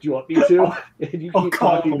Twitter. Do you want me to? And you I'll keep call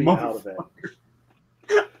talking him me a out of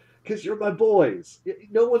it. Because you're my boys.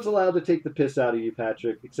 No one's allowed to take the piss out of you,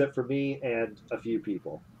 Patrick, except for me and a few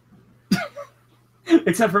people.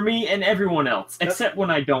 Except for me and everyone else, except when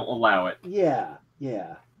I don't allow it. Yeah.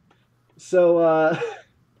 So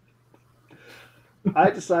I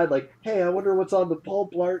decide, like, hey, I wonder what's on the Paul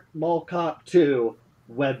Blart Mall Cop 2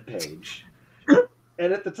 webpage.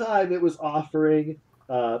 And at the time, it was offering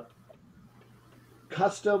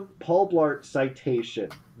custom Paul Blart citation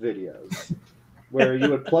videos, where you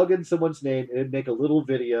would plug in someone's name and it'd make a little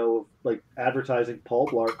video of, like, advertising Paul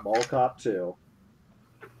Blart Mall Cop 2.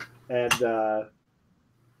 And,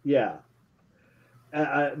 yeah.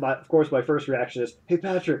 And of course, my first reaction is, hey,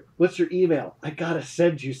 Patrick, what's your email? I gotta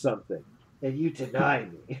send you something. And you deny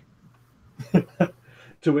me.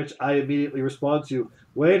 To which I immediately respond to,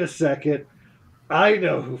 wait a second, I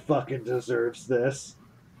know who fucking deserves this.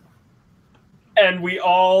 And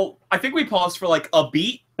I think we paused for like a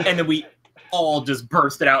beat, and then we all just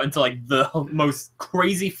bursted out into like the most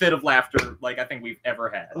crazy fit of laughter like I think we've ever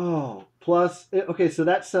had. Oh, plus, okay, so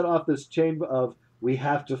that set off this chain of, we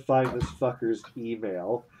have to find this fucker's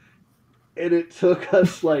email. And it took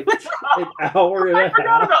us like an hour and a half. I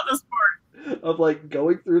forgot about this part. Of like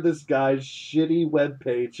going through this guy's shitty web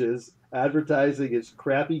pages, advertising his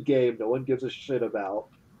crappy game no one gives a shit about,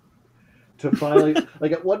 to finally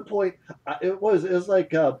like at one point it was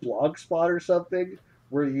like a Blogspot or something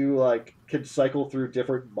where you like can cycle through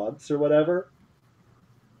different months or whatever.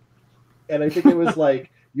 And I think it was like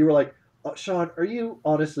you were like, oh, Shawn, are you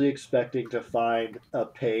honestly expecting to find a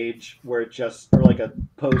page where it just or like a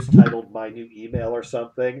post titled "My New Email" or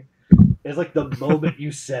something? It's like the moment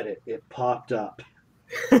you said it, it popped up.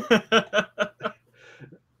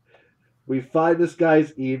 We find this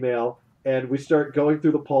guy's email, and we start going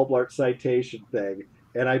through the Paul Blart citation thing.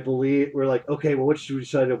 And I believe we're like, okay, well, what should we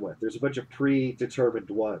cite him with? There's a bunch of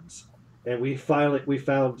predetermined ones. And we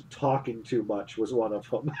found talking too much was one of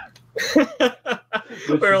them.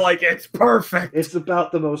 We're like, it's perfect. It's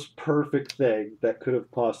about the most perfect thing that could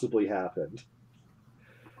have possibly happened.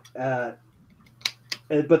 But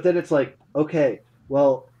then it's like, okay,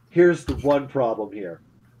 well, here's the one problem here.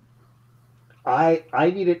 I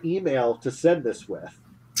need an email to send this with.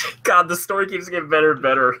 God, the story keeps getting better and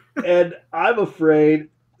better. And I'm afraid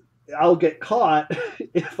I'll get caught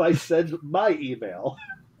if I send my email.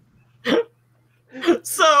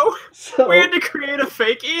 So So we had to create a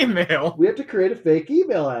fake email. we have to create a fake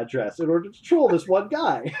email address in order to troll this one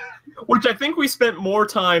guy. Which I think we spent more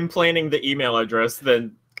time planning the email address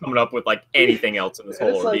than coming up with like anything else in this And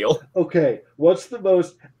whole it's like, ordeal. okay, what's the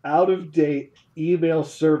most out-of-date email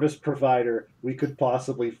service provider we could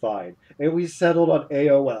possibly find? And we settled on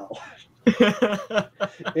AOL.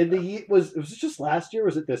 Was it just last year or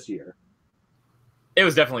was it this year? It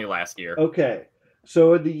was definitely last year. Okay.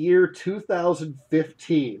 So in the year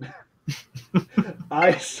 2015,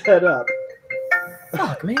 I set up.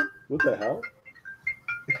 Fuck, man. What the hell?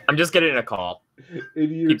 I'm just getting a call.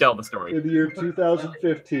 Keep telling the story. In the year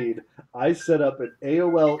 2015, I set up an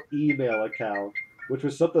AOL email account, which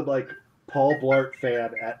was something like Paul Blart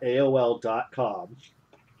fan at AOL.com.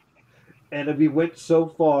 And we went so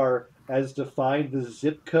far as to find the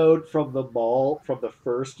zip code from the mall from the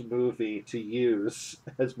first movie to use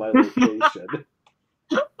as my location.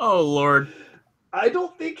 Oh, Lord. I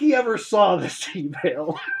don't think he ever saw this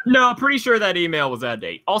email. No, I'm pretty sure that email was out of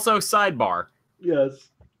date. Also, sidebar. Yes.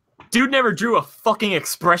 Dude never drew a fucking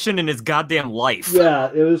expression in his goddamn life.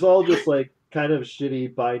 Yeah, it was all just like kind of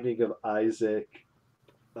shitty binding of Isaac.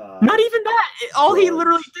 Not even that. All he drawings.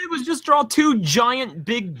 literally did was just draw two giant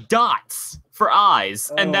big dots for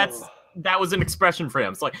eyes, and that was an expression for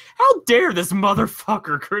him. It's like, how dare this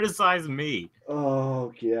motherfucker criticize me?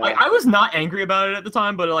 Oh, yeah. Like, I was not angry about it at the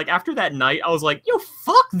time, but like after that night, I was like, yo,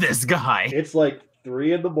 fuck this guy. It's like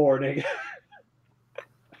 3 a.m.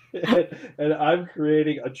 and I'm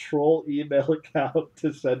creating a troll email account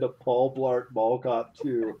to send a Paul Blart Mall Cop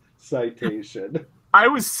 2 citation. I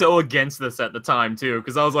was so against this at the time too,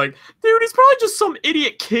 because I was like, dude, he's probably just some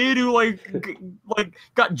idiot kid who like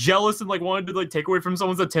got jealous and like wanted to like take away from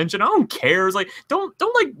someone's attention. I don't care. It's like don't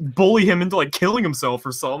like bully him into like killing himself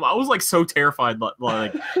or something. I was like so terrified that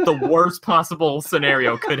like the worst possible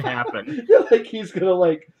scenario could happen. Like he's gonna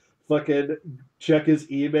like fucking check his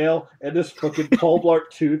email and this fucking Paul Blart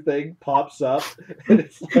 2 thing pops up and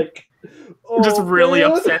it's like, oh, Just really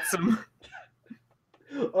man. upsets him.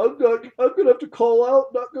 I'm gonna have to call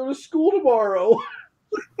out, not go to school tomorrow.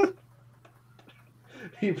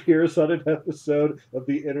 He appears on an episode of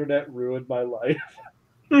The Internet Ruined My Life.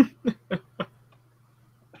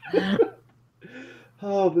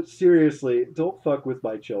 Oh, but seriously, don't fuck with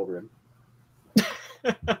my children.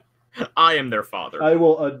 I am their father. I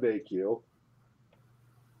will unmake you.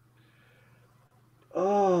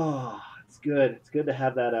 Oh, it's good. It's good to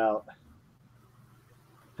have that out.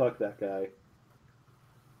 Fuck that guy.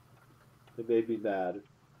 It made me mad.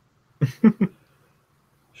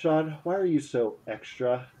 Shawn, why are you so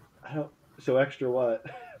extra? So extra what?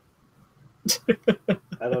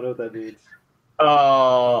 I don't know what that means.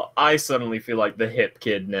 Oh, I suddenly feel like the hip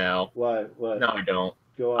kid now. Why? What? No, I don't.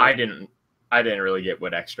 Go on. I didn't really get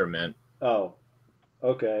what extra meant. Oh,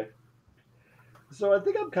 okay. So I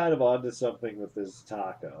think I'm kind of onto something with this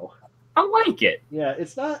taco. I like it. Yeah,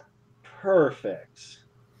 it's not perfect.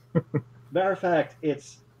 Matter of fact,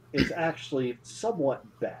 it's actually somewhat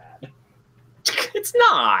bad. It's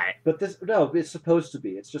not. But it's supposed to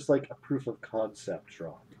be. It's just like a proof of concept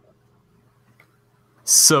drawing.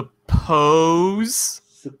 Suppose?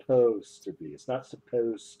 Supposed to be. It's not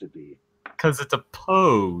supposed to be. Because it's a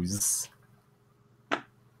pose.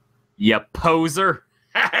 You poser.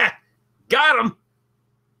 Got him.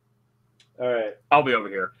 All right. I'll be over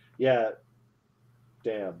here. Yeah.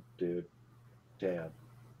 Damn, dude. Damn.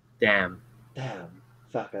 Damn. Damn.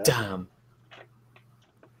 Fuck up. Damn.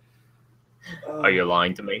 Oh. Are you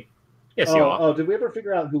lying to me? Yes, you are. Oh, did we ever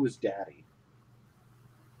figure out who was daddy?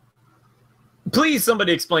 Please,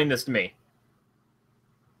 somebody explain this to me.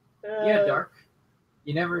 Yeah, Dark.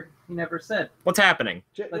 You never said. What's happening?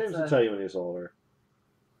 James Let's, will tell you when he's older.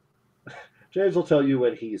 James will tell you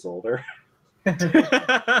when he's older.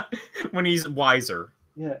 When he's wiser.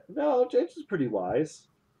 Yeah. No, James is pretty wise.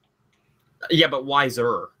 Yeah, but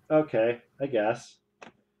wiser. Okay, I guess.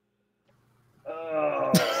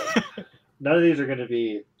 Oh. None of these are going to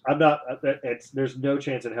be... I'm not... There's no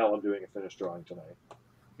chance in hell I'm doing a finished drawing tonight.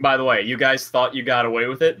 By the way, you guys thought you got away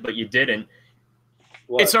with it, but you didn't.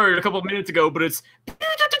 What? It started a couple of minutes ago, but it's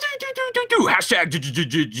hashtag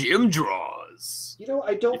Jim draws. You know,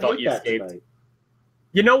 I don't thought hate you that escaped? tonight.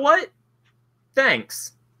 You know what?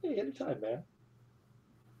 Thanks. Hey, anytime, man.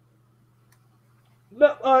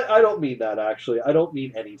 No, I don't mean that, actually. I don't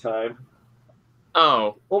mean anytime.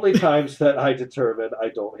 Oh. Only times that I determine I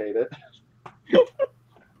don't hate it.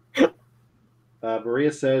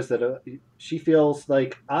 Maria says that she feels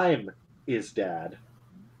like I'm his dad.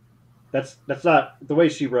 That's not the way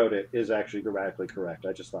she wrote it is actually grammatically correct.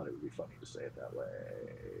 I just thought it would be funny to say it that way.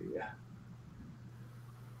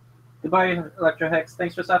 Goodbye, Electrohex.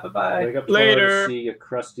 Thanks for stopping by. Wake up Later. tomorrow to see your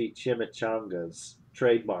crusty chimichangas.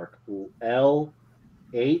 Trademark L8R?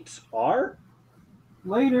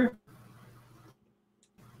 Later.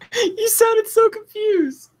 You sounded so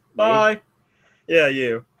confused. Me? Bye. Yeah,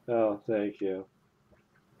 you. Oh, thank you.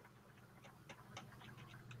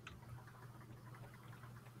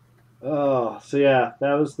 Oh, so yeah,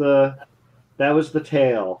 that was the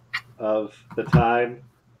tale of the time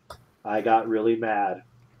I got really mad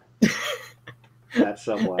at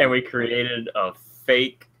someone. And we created a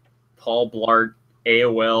fake Paul Blart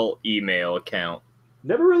AOL email account.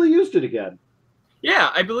 Never really used it again.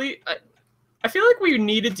 Yeah, I believe. I feel like we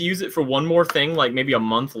needed to use it for one more thing, like maybe a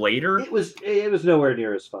month later. It was nowhere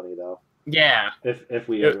near as funny though. Yeah, If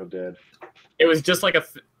we ever did. it was just like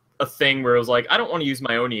a thing where it was like, I don't want to use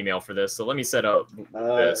my own email for this, so let me set up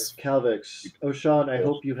this. Calvix. Oh, Shawn, I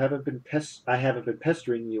hope you haven't been I haven't been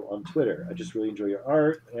pestering you on Twitter. I just really enjoy your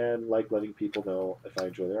art and like letting people know if I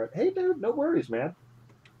enjoy their art. Hey, dude, no worries, man.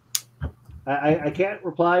 I can't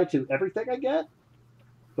reply to everything I get,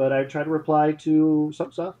 but I try to reply to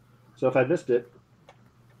some stuff. So if I missed it,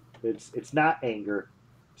 it's not anger.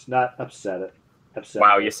 It's not upset.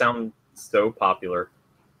 Wow, you sound so popular.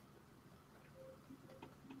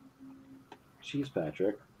 Jeez,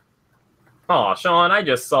 Patrick. Oh, Shawn, I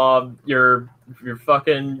just saw your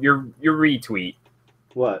retweet.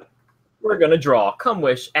 What? We're gonna draw. Come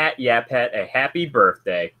wish @Yapet a happy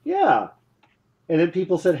birthday. Yeah. And then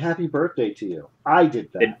people said happy birthday to you. I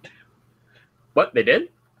did that. What, they did?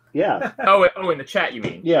 Yeah. Oh, in the chat, you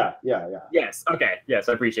mean? Yeah. Yes. Okay. Yes,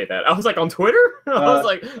 I appreciate that. I was like, on Twitter? I was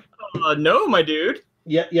like, no, my dude.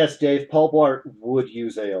 Yeah. Yes, Dave. Paul Blart would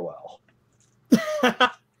use AOL.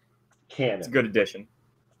 Canon. It's a good addition.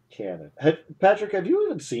 Canon. Patrick, have you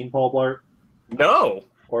even seen Paul Blart? No.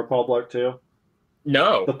 Or Paul Blart 2?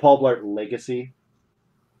 No. The Paul Blart Legacy?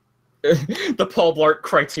 The Paul Blart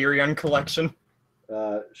Criterion Collection.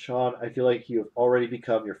 Shawn, I feel like you have already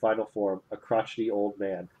become your final form, a crotchety old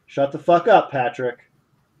man. Shut the fuck up, Patrick.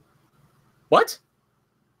 What?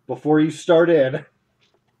 Before you start in.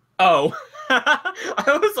 Oh.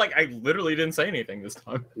 I was like, I literally didn't say anything this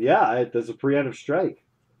time. Yeah, there's a preemptive strike.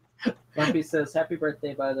 Bumpy says, happy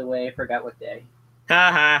birthday, by the way. Forgot what day.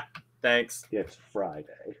 Haha. Thanks. Yeah, it's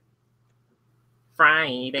Friday.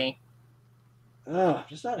 Friday. I'm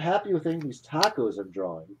just not happy with any of these tacos I'm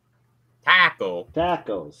drawing. Tackle.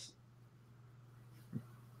 Tacos.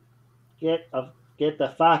 Get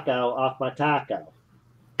the fuck out off my taco.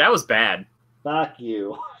 That was bad. Fuck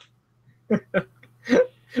you. That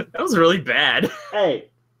was really bad. Hey,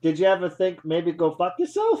 did you ever think maybe go fuck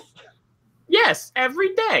yourself? Yes,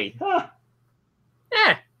 every day. Huh.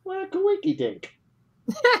 Eh. What a coinky dink.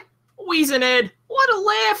 Wheezin' Ed. What a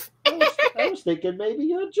laugh. I was thinking maybe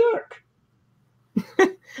you're a jerk.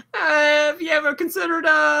 Have you ever considered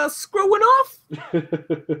screwing off?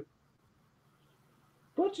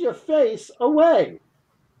 Put your face away.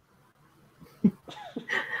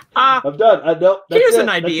 I'm done. No, here's it. an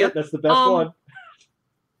idea. That's the best one.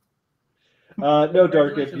 No,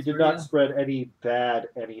 Darkin, you did not Maria. spread any bad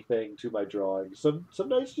anything to my drawing. Some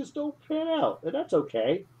nights just don't pan out, and that's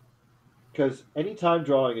okay. Because any time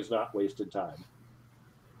drawing is not wasted time.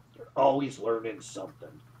 You're always learning something.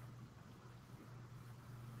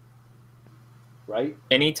 Right?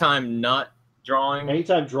 Anytime not drawing.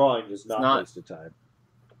 Anytime drawing is not wasted time.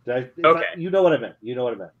 Okay. You know what I meant.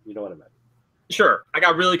 Sure. I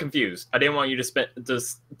got really confused. I didn't want you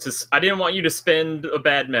to I didn't want you to spend a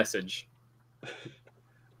bad message.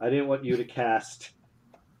 I didn't want you to cast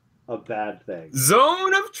a bad thing.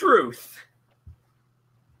 Zone of Truth.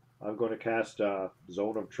 I'm going to cast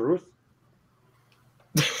Zone of Truth.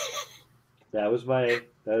 That was my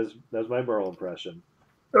Merle impression.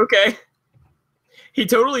 Okay. He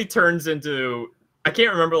totally turns into, I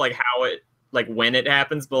can't remember like how it, like when it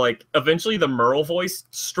happens, but like eventually the Merle voice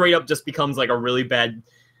straight up just becomes like a really bad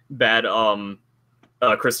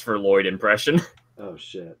Christopher Lloyd impression. Oh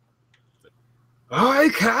shit. I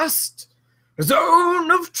cast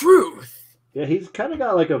Zone of Truth. Yeah, he's kind of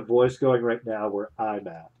got like a voice going right now where I'm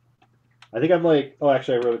at. I think I'm like, oh,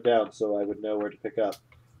 actually I wrote it down so I would know where to pick up.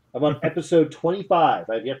 I'm on episode 25.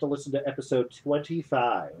 I've yet to listen to episode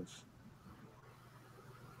 25.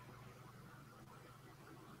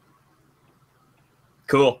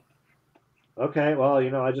 Cool. Okay, well,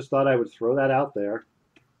 I just thought I would throw that out there.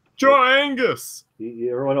 Dry Angus.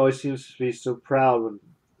 Everyone always seems to be so proud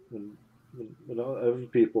when other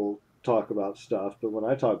people talk about stuff, but when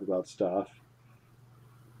I talk about stuff,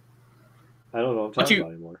 I don't know what I'm talking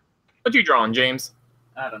about anymore. What you drawing, James?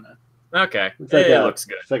 I don't know. Okay, It looks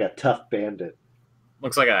good. It's like a tough bandit.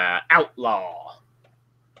 Looks like a outlaw.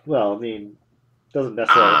 Well, I mean, doesn't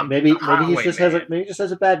necessarily. Maybe he just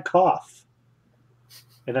has a bad cough,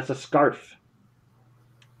 and that's a scarf.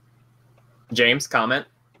 James, comment.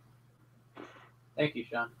 Thank you,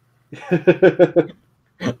 Shawn.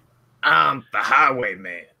 I'm the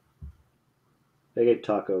highwayman. They gave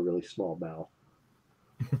Taco a really small mouth.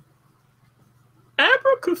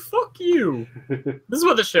 Abraca, fuck you. This is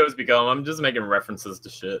what the show's become. I'm just making references to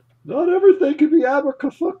shit. Not everything can be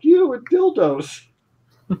Abraca, fuck you, and dildos.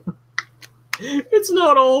 It's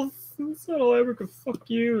not all Abraca, fuck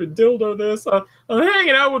you, and dildo this. I'm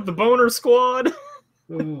hanging out with the boner squad.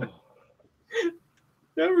 Never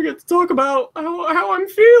get to talk about how I'm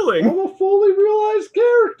feeling. I'm a fully realized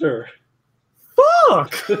character.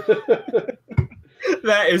 Fuck!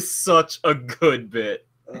 That is such a good bit.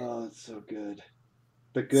 Oh, it's so good.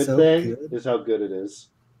 The good thing is how good it is.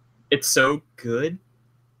 It's so good.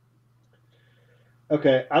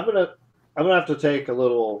 Okay, I'm gonna have to take a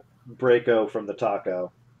little breako from the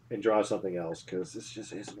taco and draw something else because this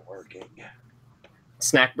just isn't working.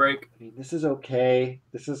 Snack break. I mean, this is okay.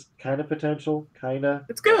 This is kind of potential, kind of.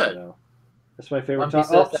 It's good. That's my favorite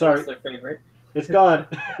taco. Oh, sorry. It's gone.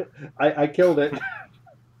 I killed it.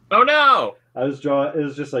 Oh no! It was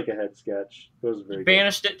just like a head sketch. It was very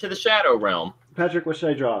banished it to the shadow realm. Patrick, what should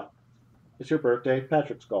I draw? It's your birthday.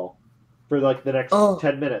 Patrick's call. For like the next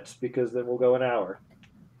 10 minutes, because then we'll go an hour.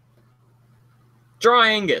 Draw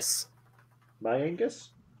Angus. My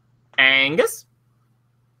Angus? Angus?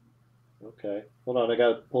 Okay. Hold on, I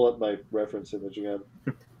gotta pull up my reference image again.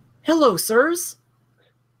 Hello, sirs.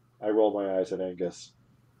 I roll my eyes at Angus.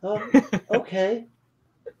 Okay.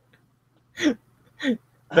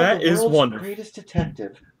 That is wonderful. Greatest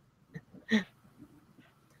detective.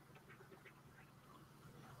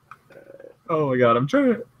 Oh my god, I'm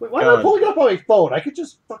trying to... Wait, why am I pulling up on my phone? I could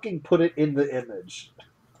just fucking put it in the image.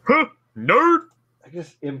 Huh, nerd! I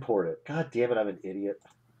just import it. God damn it, I'm an idiot.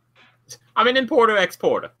 I'm an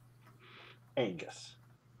importer-exporter. Angus.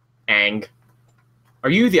 Ang. Are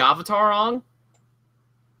you the Avatar Ong?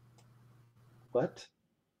 What?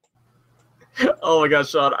 Oh my gosh,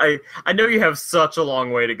 Shawn, I know you have such a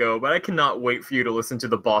long way to go, but I cannot wait for you to listen to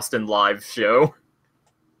the Boston Live show.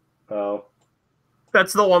 Oh.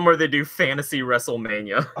 That's the one where they do Fantasy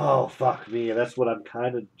WrestleMania. Oh, fuck me. That's what I'm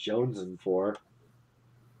kind of jonesing for.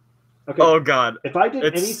 Okay. Oh, God. If I did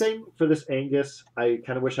anything for this Angus, I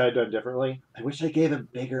kind of wish I had done differently. I wish I gave him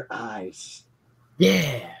bigger eyes.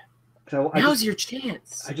 Yeah. Now's your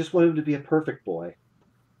chance. I just want him to be a perfect boy.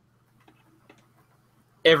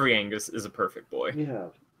 Every Angus is a perfect boy. Yeah,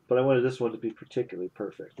 but I wanted this one to be particularly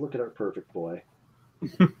perfect. Look at our perfect boy.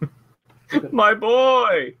 My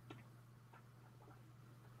boy!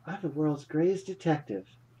 I'm the world's greatest detective.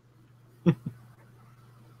 He's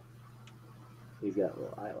got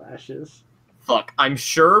little eyelashes. Fuck, I'm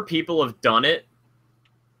sure people have done it,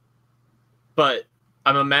 but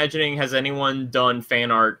I'm imagining, has anyone done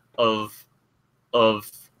fan art of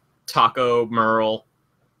Taco, Merle,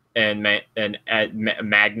 and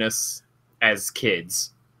Magnus as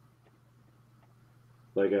kids?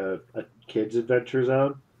 Like a kid's Adventure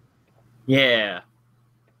Zone? Yeah.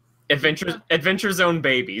 Adventure Zone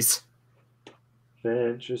babies.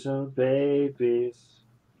 Adventure Zone babies.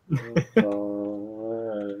 It's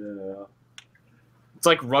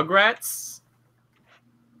like Rugrats,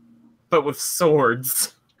 but with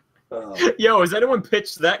swords. Oh. Yo, has anyone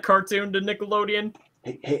pitched that cartoon to Nickelodeon?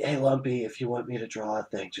 Hey, Lumpy, if you want me to draw a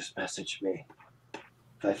thing, just message me.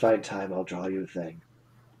 If I find time, I'll draw you a thing.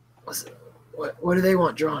 What do they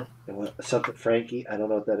want drawn? Something Frankie? I don't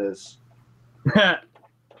know what that is.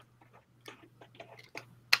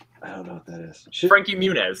 I don't know what that is. Frankie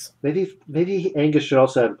Muniz. Maybe Angus should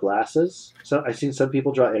also have glasses. So I've seen some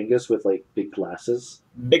people draw Angus with like big glasses.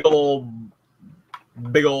 Big old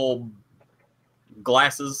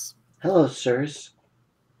glasses. Hello, sirs.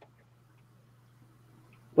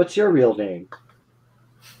 What's your real name?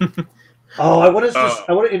 I want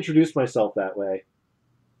to introduce myself that way.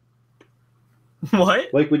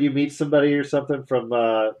 What? Like when you meet somebody or something from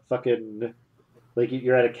fucking, like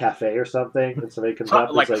you're at a cafe or something, and somebody comes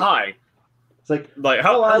up. Like hi. It's like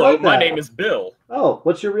hello, my name is Bill. Oh,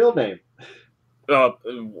 what's your real name?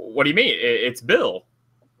 What do you mean? It's Bill.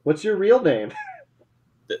 What's your real name?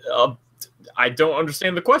 I don't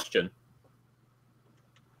understand the question.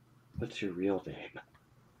 What's your real name?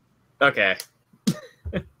 Okay.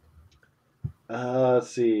 Let's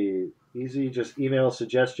see. Easy, just email a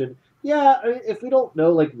suggestion. Yeah, I mean, if we don't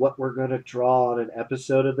know like what we're gonna draw on an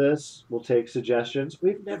episode of this, we'll take suggestions.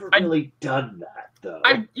 We've never really done that though.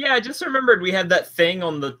 I just remembered we had that thing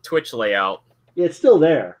on the Twitch layout. Yeah, it's still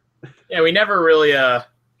there. Yeah, we never really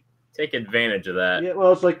take advantage of that. Yeah,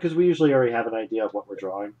 well, it's like because we usually already have an idea of what we're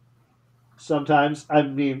drawing. Sometimes, I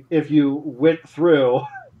mean, if you went through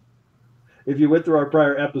our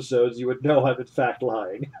prior episodes, you would know I'm in fact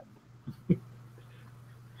lying.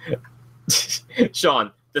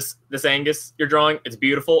 Sean, this Angus you're drawing, it's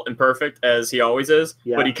beautiful and perfect as he always is,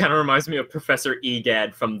 Yeah. but he kind of reminds me of Professor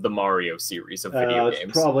Egad from the Mario series of video It's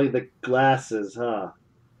games. probably the glasses, huh?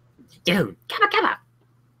 Dude, gabba gabba.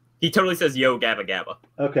 He totally says yo gabba gabba.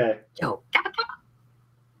 Okay. Yo gabba gabba.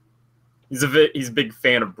 He's a big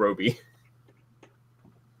fan of Broby.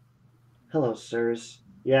 Hello, sirs.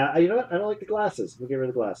 Yeah, you know what? I don't like the glasses. We'll get rid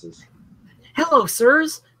of the glasses. Hello,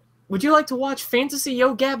 sirs. Would you like to watch Fantasy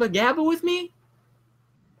Yo Gabba Gabba with me?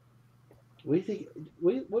 What do you think?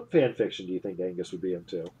 What fan fiction do you think Angus would be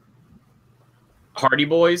into? Hardy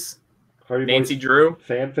Boys, Hardy Nancy Boys Drew.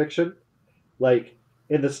 fan fiction, like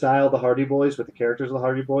in the style of the Hardy Boys with the characters of the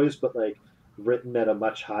Hardy Boys, but like written at a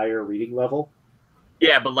much higher reading level.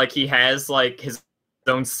 Yeah, but like he has like his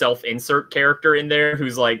own self-insert character in there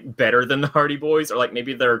who's like better than the Hardy Boys, or like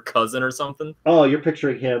maybe their cousin or something. Oh, you're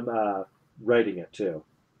picturing him writing it too.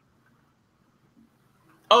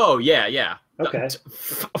 Oh yeah. Okay.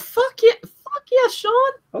 Fuck yeah, Sean.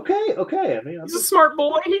 Okay. I mean, He's a smart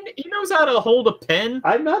boy. He knows how to hold a pen.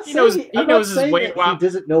 I'm not He saying knows- he I'm knows not his saying way that around- he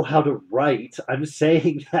doesn't know how to write. I'm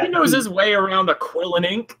saying that He knows his way around a quill and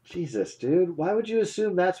ink. Jesus, dude, why would you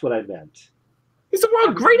assume that's what I meant? He's the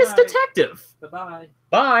world's greatest Bye. detective. Bye-bye.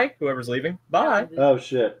 Bye, whoever's leaving. Bye. Oh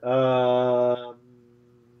shit.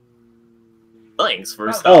 Thanks for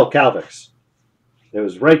Oh, Calvix. It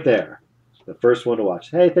was right there. The first one to watch.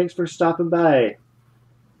 Hey, thanks for stopping by.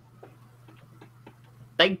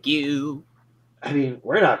 Thank you. I mean,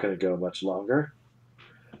 we're not going to go much longer.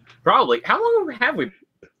 Probably. How long have we?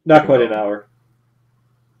 Not quite an hour.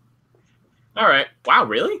 All right. Wow,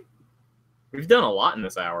 really? We've done a lot in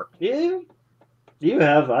this hour. Yeah. You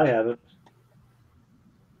have. I haven't.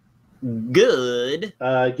 Good.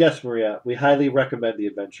 Yes, Maria. We highly recommend the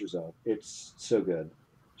Adventure Zone. It's so good.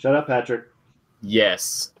 Shut up, Patrick.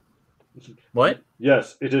 Yes. What?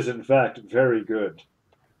 Yes, it is in fact very good.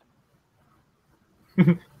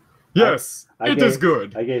 Yes, I it is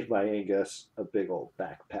good. I gave my Angus a big old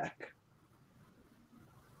backpack.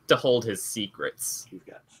 To hold his secrets. He's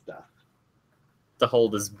got stuff. To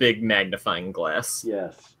hold his big magnifying glass.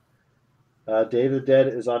 Yes. Day of the Dead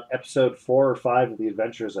is on episode 4 or 5 of the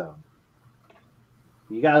Adventure Zone.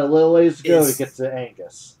 You got a little ways to go to get to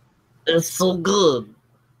Angus. It's so good.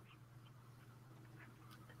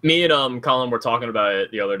 Me and Colin were talking about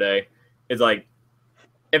it the other day. It's like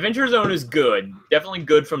Adventure Zone is good, definitely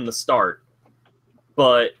good from the start.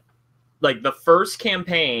 But like the first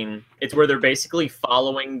campaign, it's where they're basically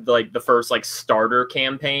following like the first like starter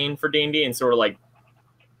campaign for D&D, and sort of like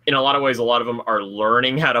in a lot of ways, a lot of them are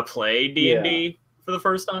learning how to play D&D for the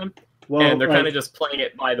first time, Well, and they're like, kind of just playing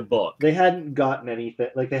it by the book. they hadn't gotten anything.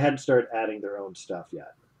 Like they hadn't started adding their own stuff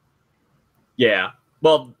yet. Yeah.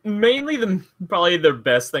 Well, mainly probably the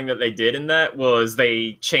best thing that they did in that was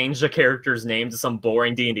they changed the character's name to some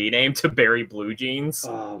boring D&D name to Barry Blue Jeans.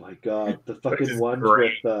 Oh my god, the Which fucking is ones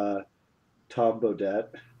great. with Tom Bodette.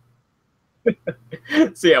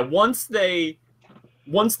 So yeah, once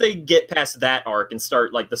they get past that arc and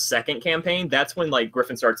start like the second campaign, that's when like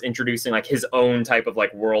Griffin starts introducing like his own type of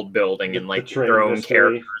like world building and like The train their own mystery.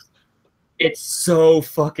 characters. It's so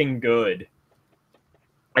fucking good.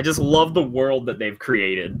 I just love the world that they've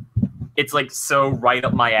created. It's like so right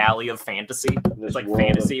up my alley of fantasy. This It's like world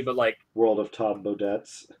fantasy, of, but like world of Tom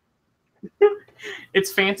Bodettes.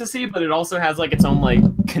 it's fantasy, but it also has like its own like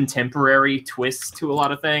contemporary twist to a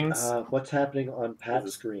lot of things. What's happening on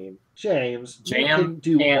Pat's screen? James, you Jam, can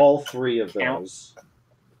do can't, all 3 of count. those.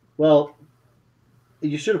 Well,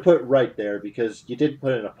 you should have put it right there because you didn't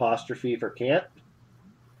put an apostrophe for can't.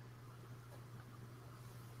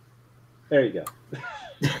 There you go.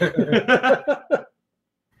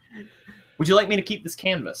 Would you like me to keep this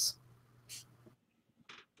canvas?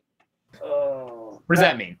 Oh, What does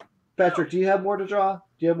that mean? Patrick, do you have more to draw?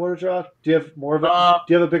 Do you have more to draw? Do you have more of a?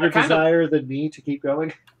 Do you have a bigger I kind of- desire than me to keep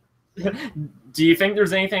going? Do you think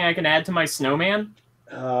there's anything I can add to my snowman?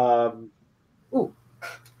 Ooh,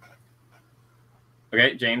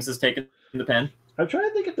 Okay, James has taken the pen. I'm trying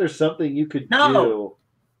to think if there's something you could No. do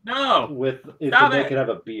No, with if Stop the man it. could have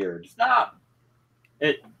a beard. stop.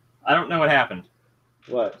 I don't know what happened.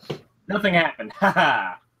 What? Nothing happened.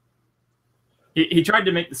 Haha. He tried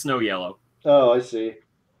to make the snow yellow. Oh, I see.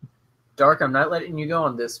 Dark, I'm not letting you go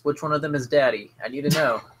on this. Which one of them is Daddy? I need to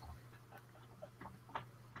know.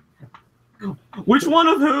 Which one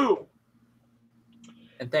of who?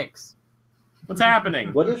 And thanks. What's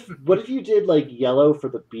happening? What if you did like yellow for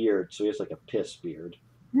the beard, so he has like a piss beard?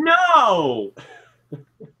 No!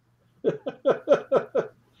 Fuck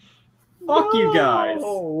you guys.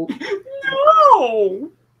 No.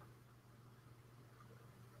 No!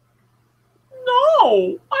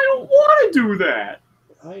 No! I don't want to do that.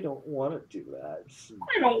 I don't want to do that.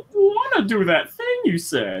 I don't want to do that thing you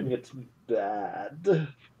said. It's bad.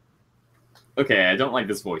 Okay, I don't like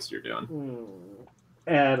this voice you're doing.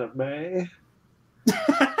 Anime.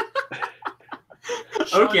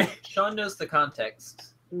 Okay. Shawn knows the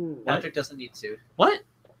context. Patrick doesn't need to. What?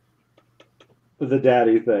 The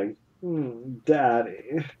daddy thing.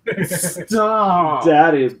 Daddy. Stop.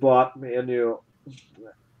 Daddy bought me a new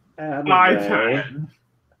anime. iPad.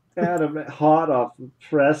 Anime. Hot off the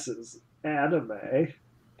presses. Anime.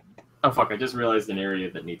 Oh fuck, I just realized an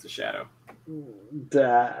area that needs a shadow.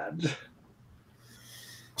 Dad.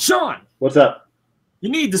 Shawn! What's up? You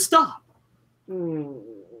need to stop.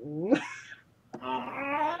 Anime.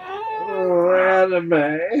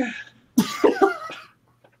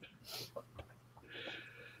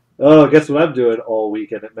 Oh, guess what I'm doing all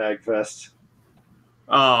weekend at MagFest?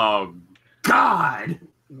 Oh, God.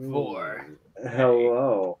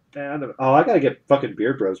 Hello. Anime. Oh, I gotta get fucking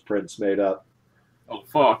Beard Bros prints made up. Oh,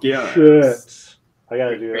 fuck, yeah. Shit. I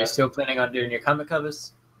gotta do Are you that. still planning on doing your comic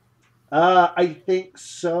covers? I think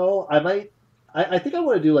so. I might. I think I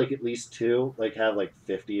want to do like at least 2, like have like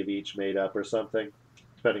 50 of each made up or something,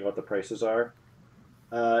 depending on what the prices are.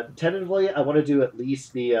 Tentatively, I want to do at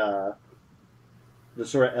least the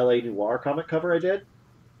sort of LA Noir comic cover I did.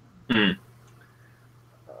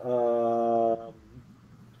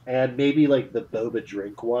 And maybe like the Boba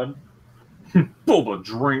Drink one. Boba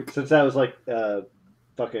Drink. Since that was like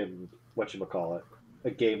fucking whatchamacallit,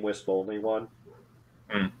 a Game Wisp only one.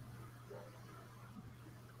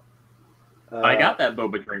 I got that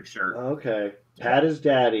Boba Drink shirt. Okay. Pat is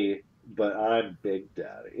daddy, but I'm Big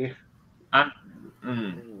Daddy. I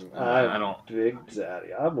I'm don't. Big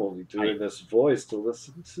Daddy. I'm only doing this voice to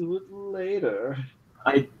listen to it later.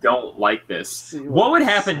 I don't like this. See What would it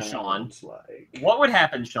happen, Shawn? sounds like. What would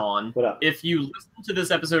happen, Shawn, What up? if you listened to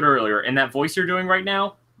this episode earlier and that voice you're doing right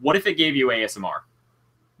now, what if it gave you ASMR?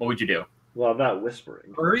 What would you do? Well, I'm not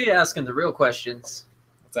whispering. Maria asking the real questions.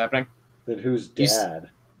 What's happening? Then who's You dad?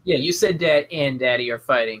 Yeah, you said Dad and Daddy are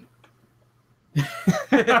fighting.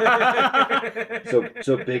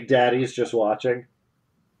 So Big Daddy's just watching.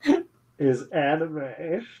 Is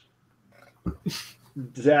anime.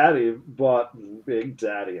 Daddy bought Big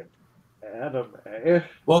Daddy an anime.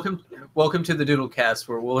 Welcome to the DoodleCast,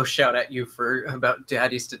 where we'll shout at you for about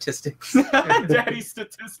Daddy statistics. Daddy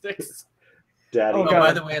statistics. Daddy. Oh,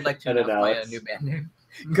 by the way, I'd like to And announce my Alex. new band name.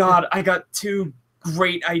 God, I got 2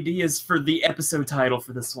 great ideas for the episode title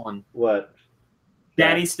for this one. What?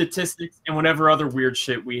 Daddy statistics and whatever other weird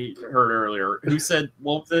shit we heard earlier. Who said,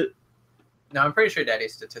 what was it? No, I'm pretty sure Daddy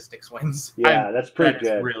statistics wins. Yeah, that's pretty That is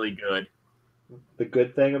good. really good. The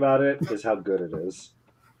good thing about it is how good it is.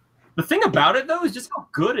 The thing about it, though, is just how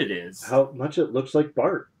good it is. How much it looks like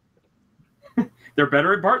Bart. They're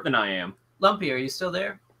better at Bart than I am. Lumpy, are you still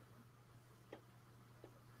there?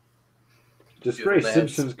 Disgrace Doodle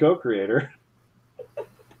Simpsons co-creator.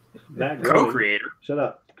 Matt Groening. Co-creator. Shut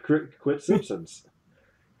up. Quit Simpsons.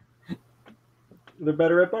 They're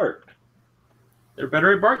better at Bart. They're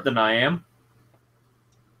better at Bart than I am.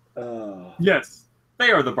 Yes,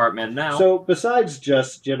 they are the Bartmen now. So besides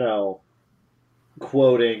just,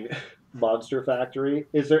 quoting Monster Factory,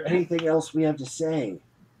 is there anything else we have to say?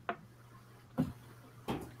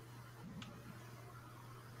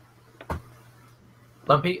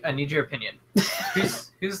 Lumpy, I need your opinion.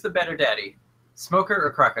 Who's the better daddy? Smoker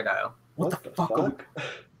or Crocodile? what the fuck? Are we...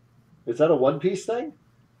 Is that a One Piece thing?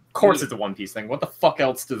 Of course it's a One Piece thing. What the fuck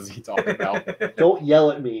else does he talk about? Don't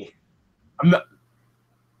yell at me. I'm not...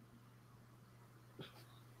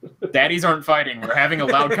 Daddies aren't fighting. We're having a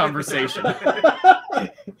loud conversation.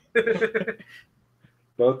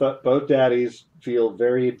 Both daddies feel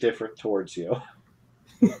very different towards you.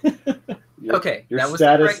 Okay, Your that was the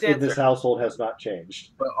status correct in this answer. household has not changed.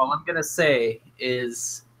 But all I'm gonna say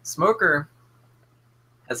is Smoker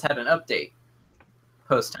has had an update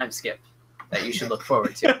post time skip that you should look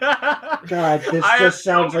forward to. God, this I have just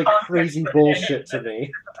sounds no like context crazy for bullshit to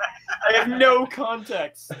me. I have no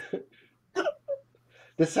context.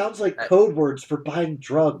 This sounds like code words for buying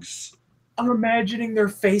drugs. I'm imagining their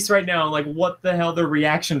face right now, like what the hell their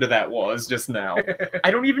reaction to that was just now.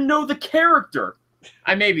 I don't even know the character.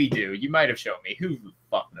 I maybe do. You might have shown me. Who the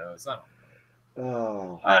fuck knows?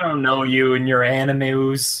 I don't know you and your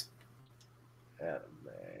animes. Anime.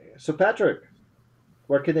 So Patrick,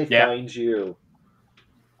 where can they find you?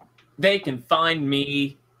 They can find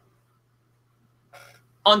me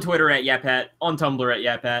on Twitter at Yapat, on Tumblr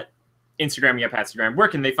at Yapat, Instagram Yapatstagram. Where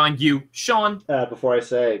can they find you, Shawn? Before I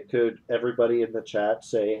say, could everybody in the chat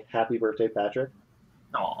say happy birthday, Patrick?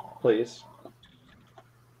 Aww. Please.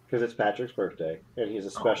 Because it's Patrick's birthday, and he's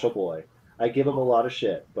a special boy. I give him a lot of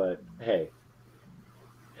shit, but hey.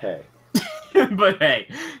 Hey. But hey.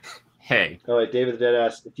 Hey. Oh, wait, David the Dead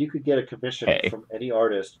asked, if you could get a commission from any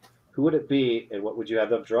artist, who would it be, and what would you have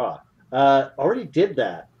them draw? Already did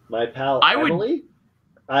that. My pal Emily,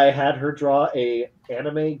 I had her draw a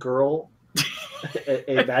anime girl,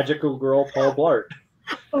 a magical girl, Paul Blart.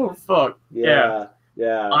 Oh, fuck. Yeah.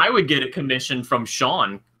 I would get a commission from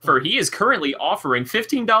Shawn, for he is currently offering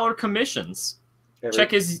 $15 commissions.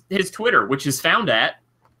 Check his Twitter, which is found at...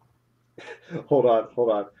 Hold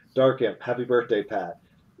on. Dark Imp, happy birthday, Pat.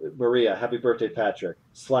 Maria, happy birthday, Patrick.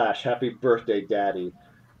 Slash, happy birthday, Daddy.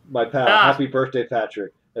 My pal, happy birthday,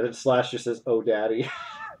 Patrick. And then Slash just says, oh, Daddy.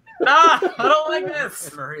 I don't like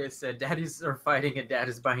this. Maria said, Daddies are fighting and Dad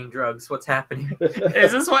is buying drugs. What's happening?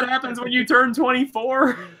 Is this what happens when you turn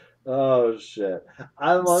 24? Oh, shit.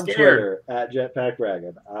 I'm on Twitter at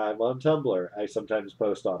JetpackRagon. I'm on Tumblr. I sometimes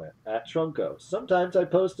post on it at Trunko. Sometimes I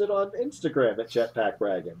post it on Instagram at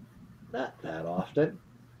JetpackRagon. Not that often.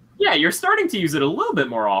 Yeah, you're starting to use it a little bit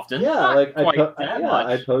more often. Yeah, like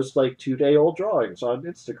I post like 2-day-old drawings on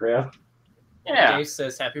Instagram. Yeah. Dave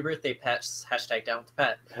says, happy birthday, Pat. Hashtag down with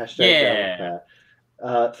Pat. Hashtag down with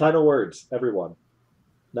Pat. Final words, everyone.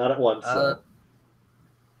 Not at once.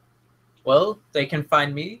 Well, they can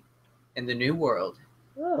find me in the new world.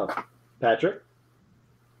 Oh. Patrick?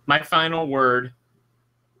 My final word.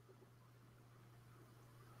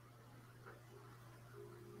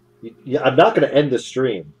 Yeah, I'm not going to end the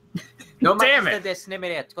stream. No, damn it!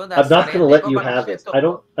 I'm not going to let you have it. I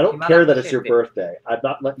don't care that it's your birthday. I'm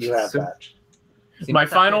not letting you have that. My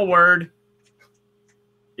final word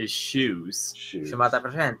is shoes. James, what the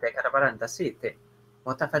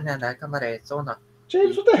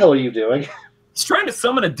hell are you doing? He's trying to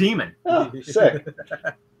summon a demon. Oh, sick.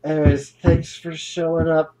 Anyways, thanks for showing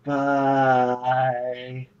up.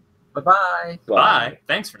 Bye. Bye-bye. Bye.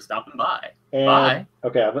 Thanks for stopping by. And, bye.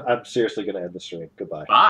 Okay, I'm seriously going to end the stream. Goodbye. Bye.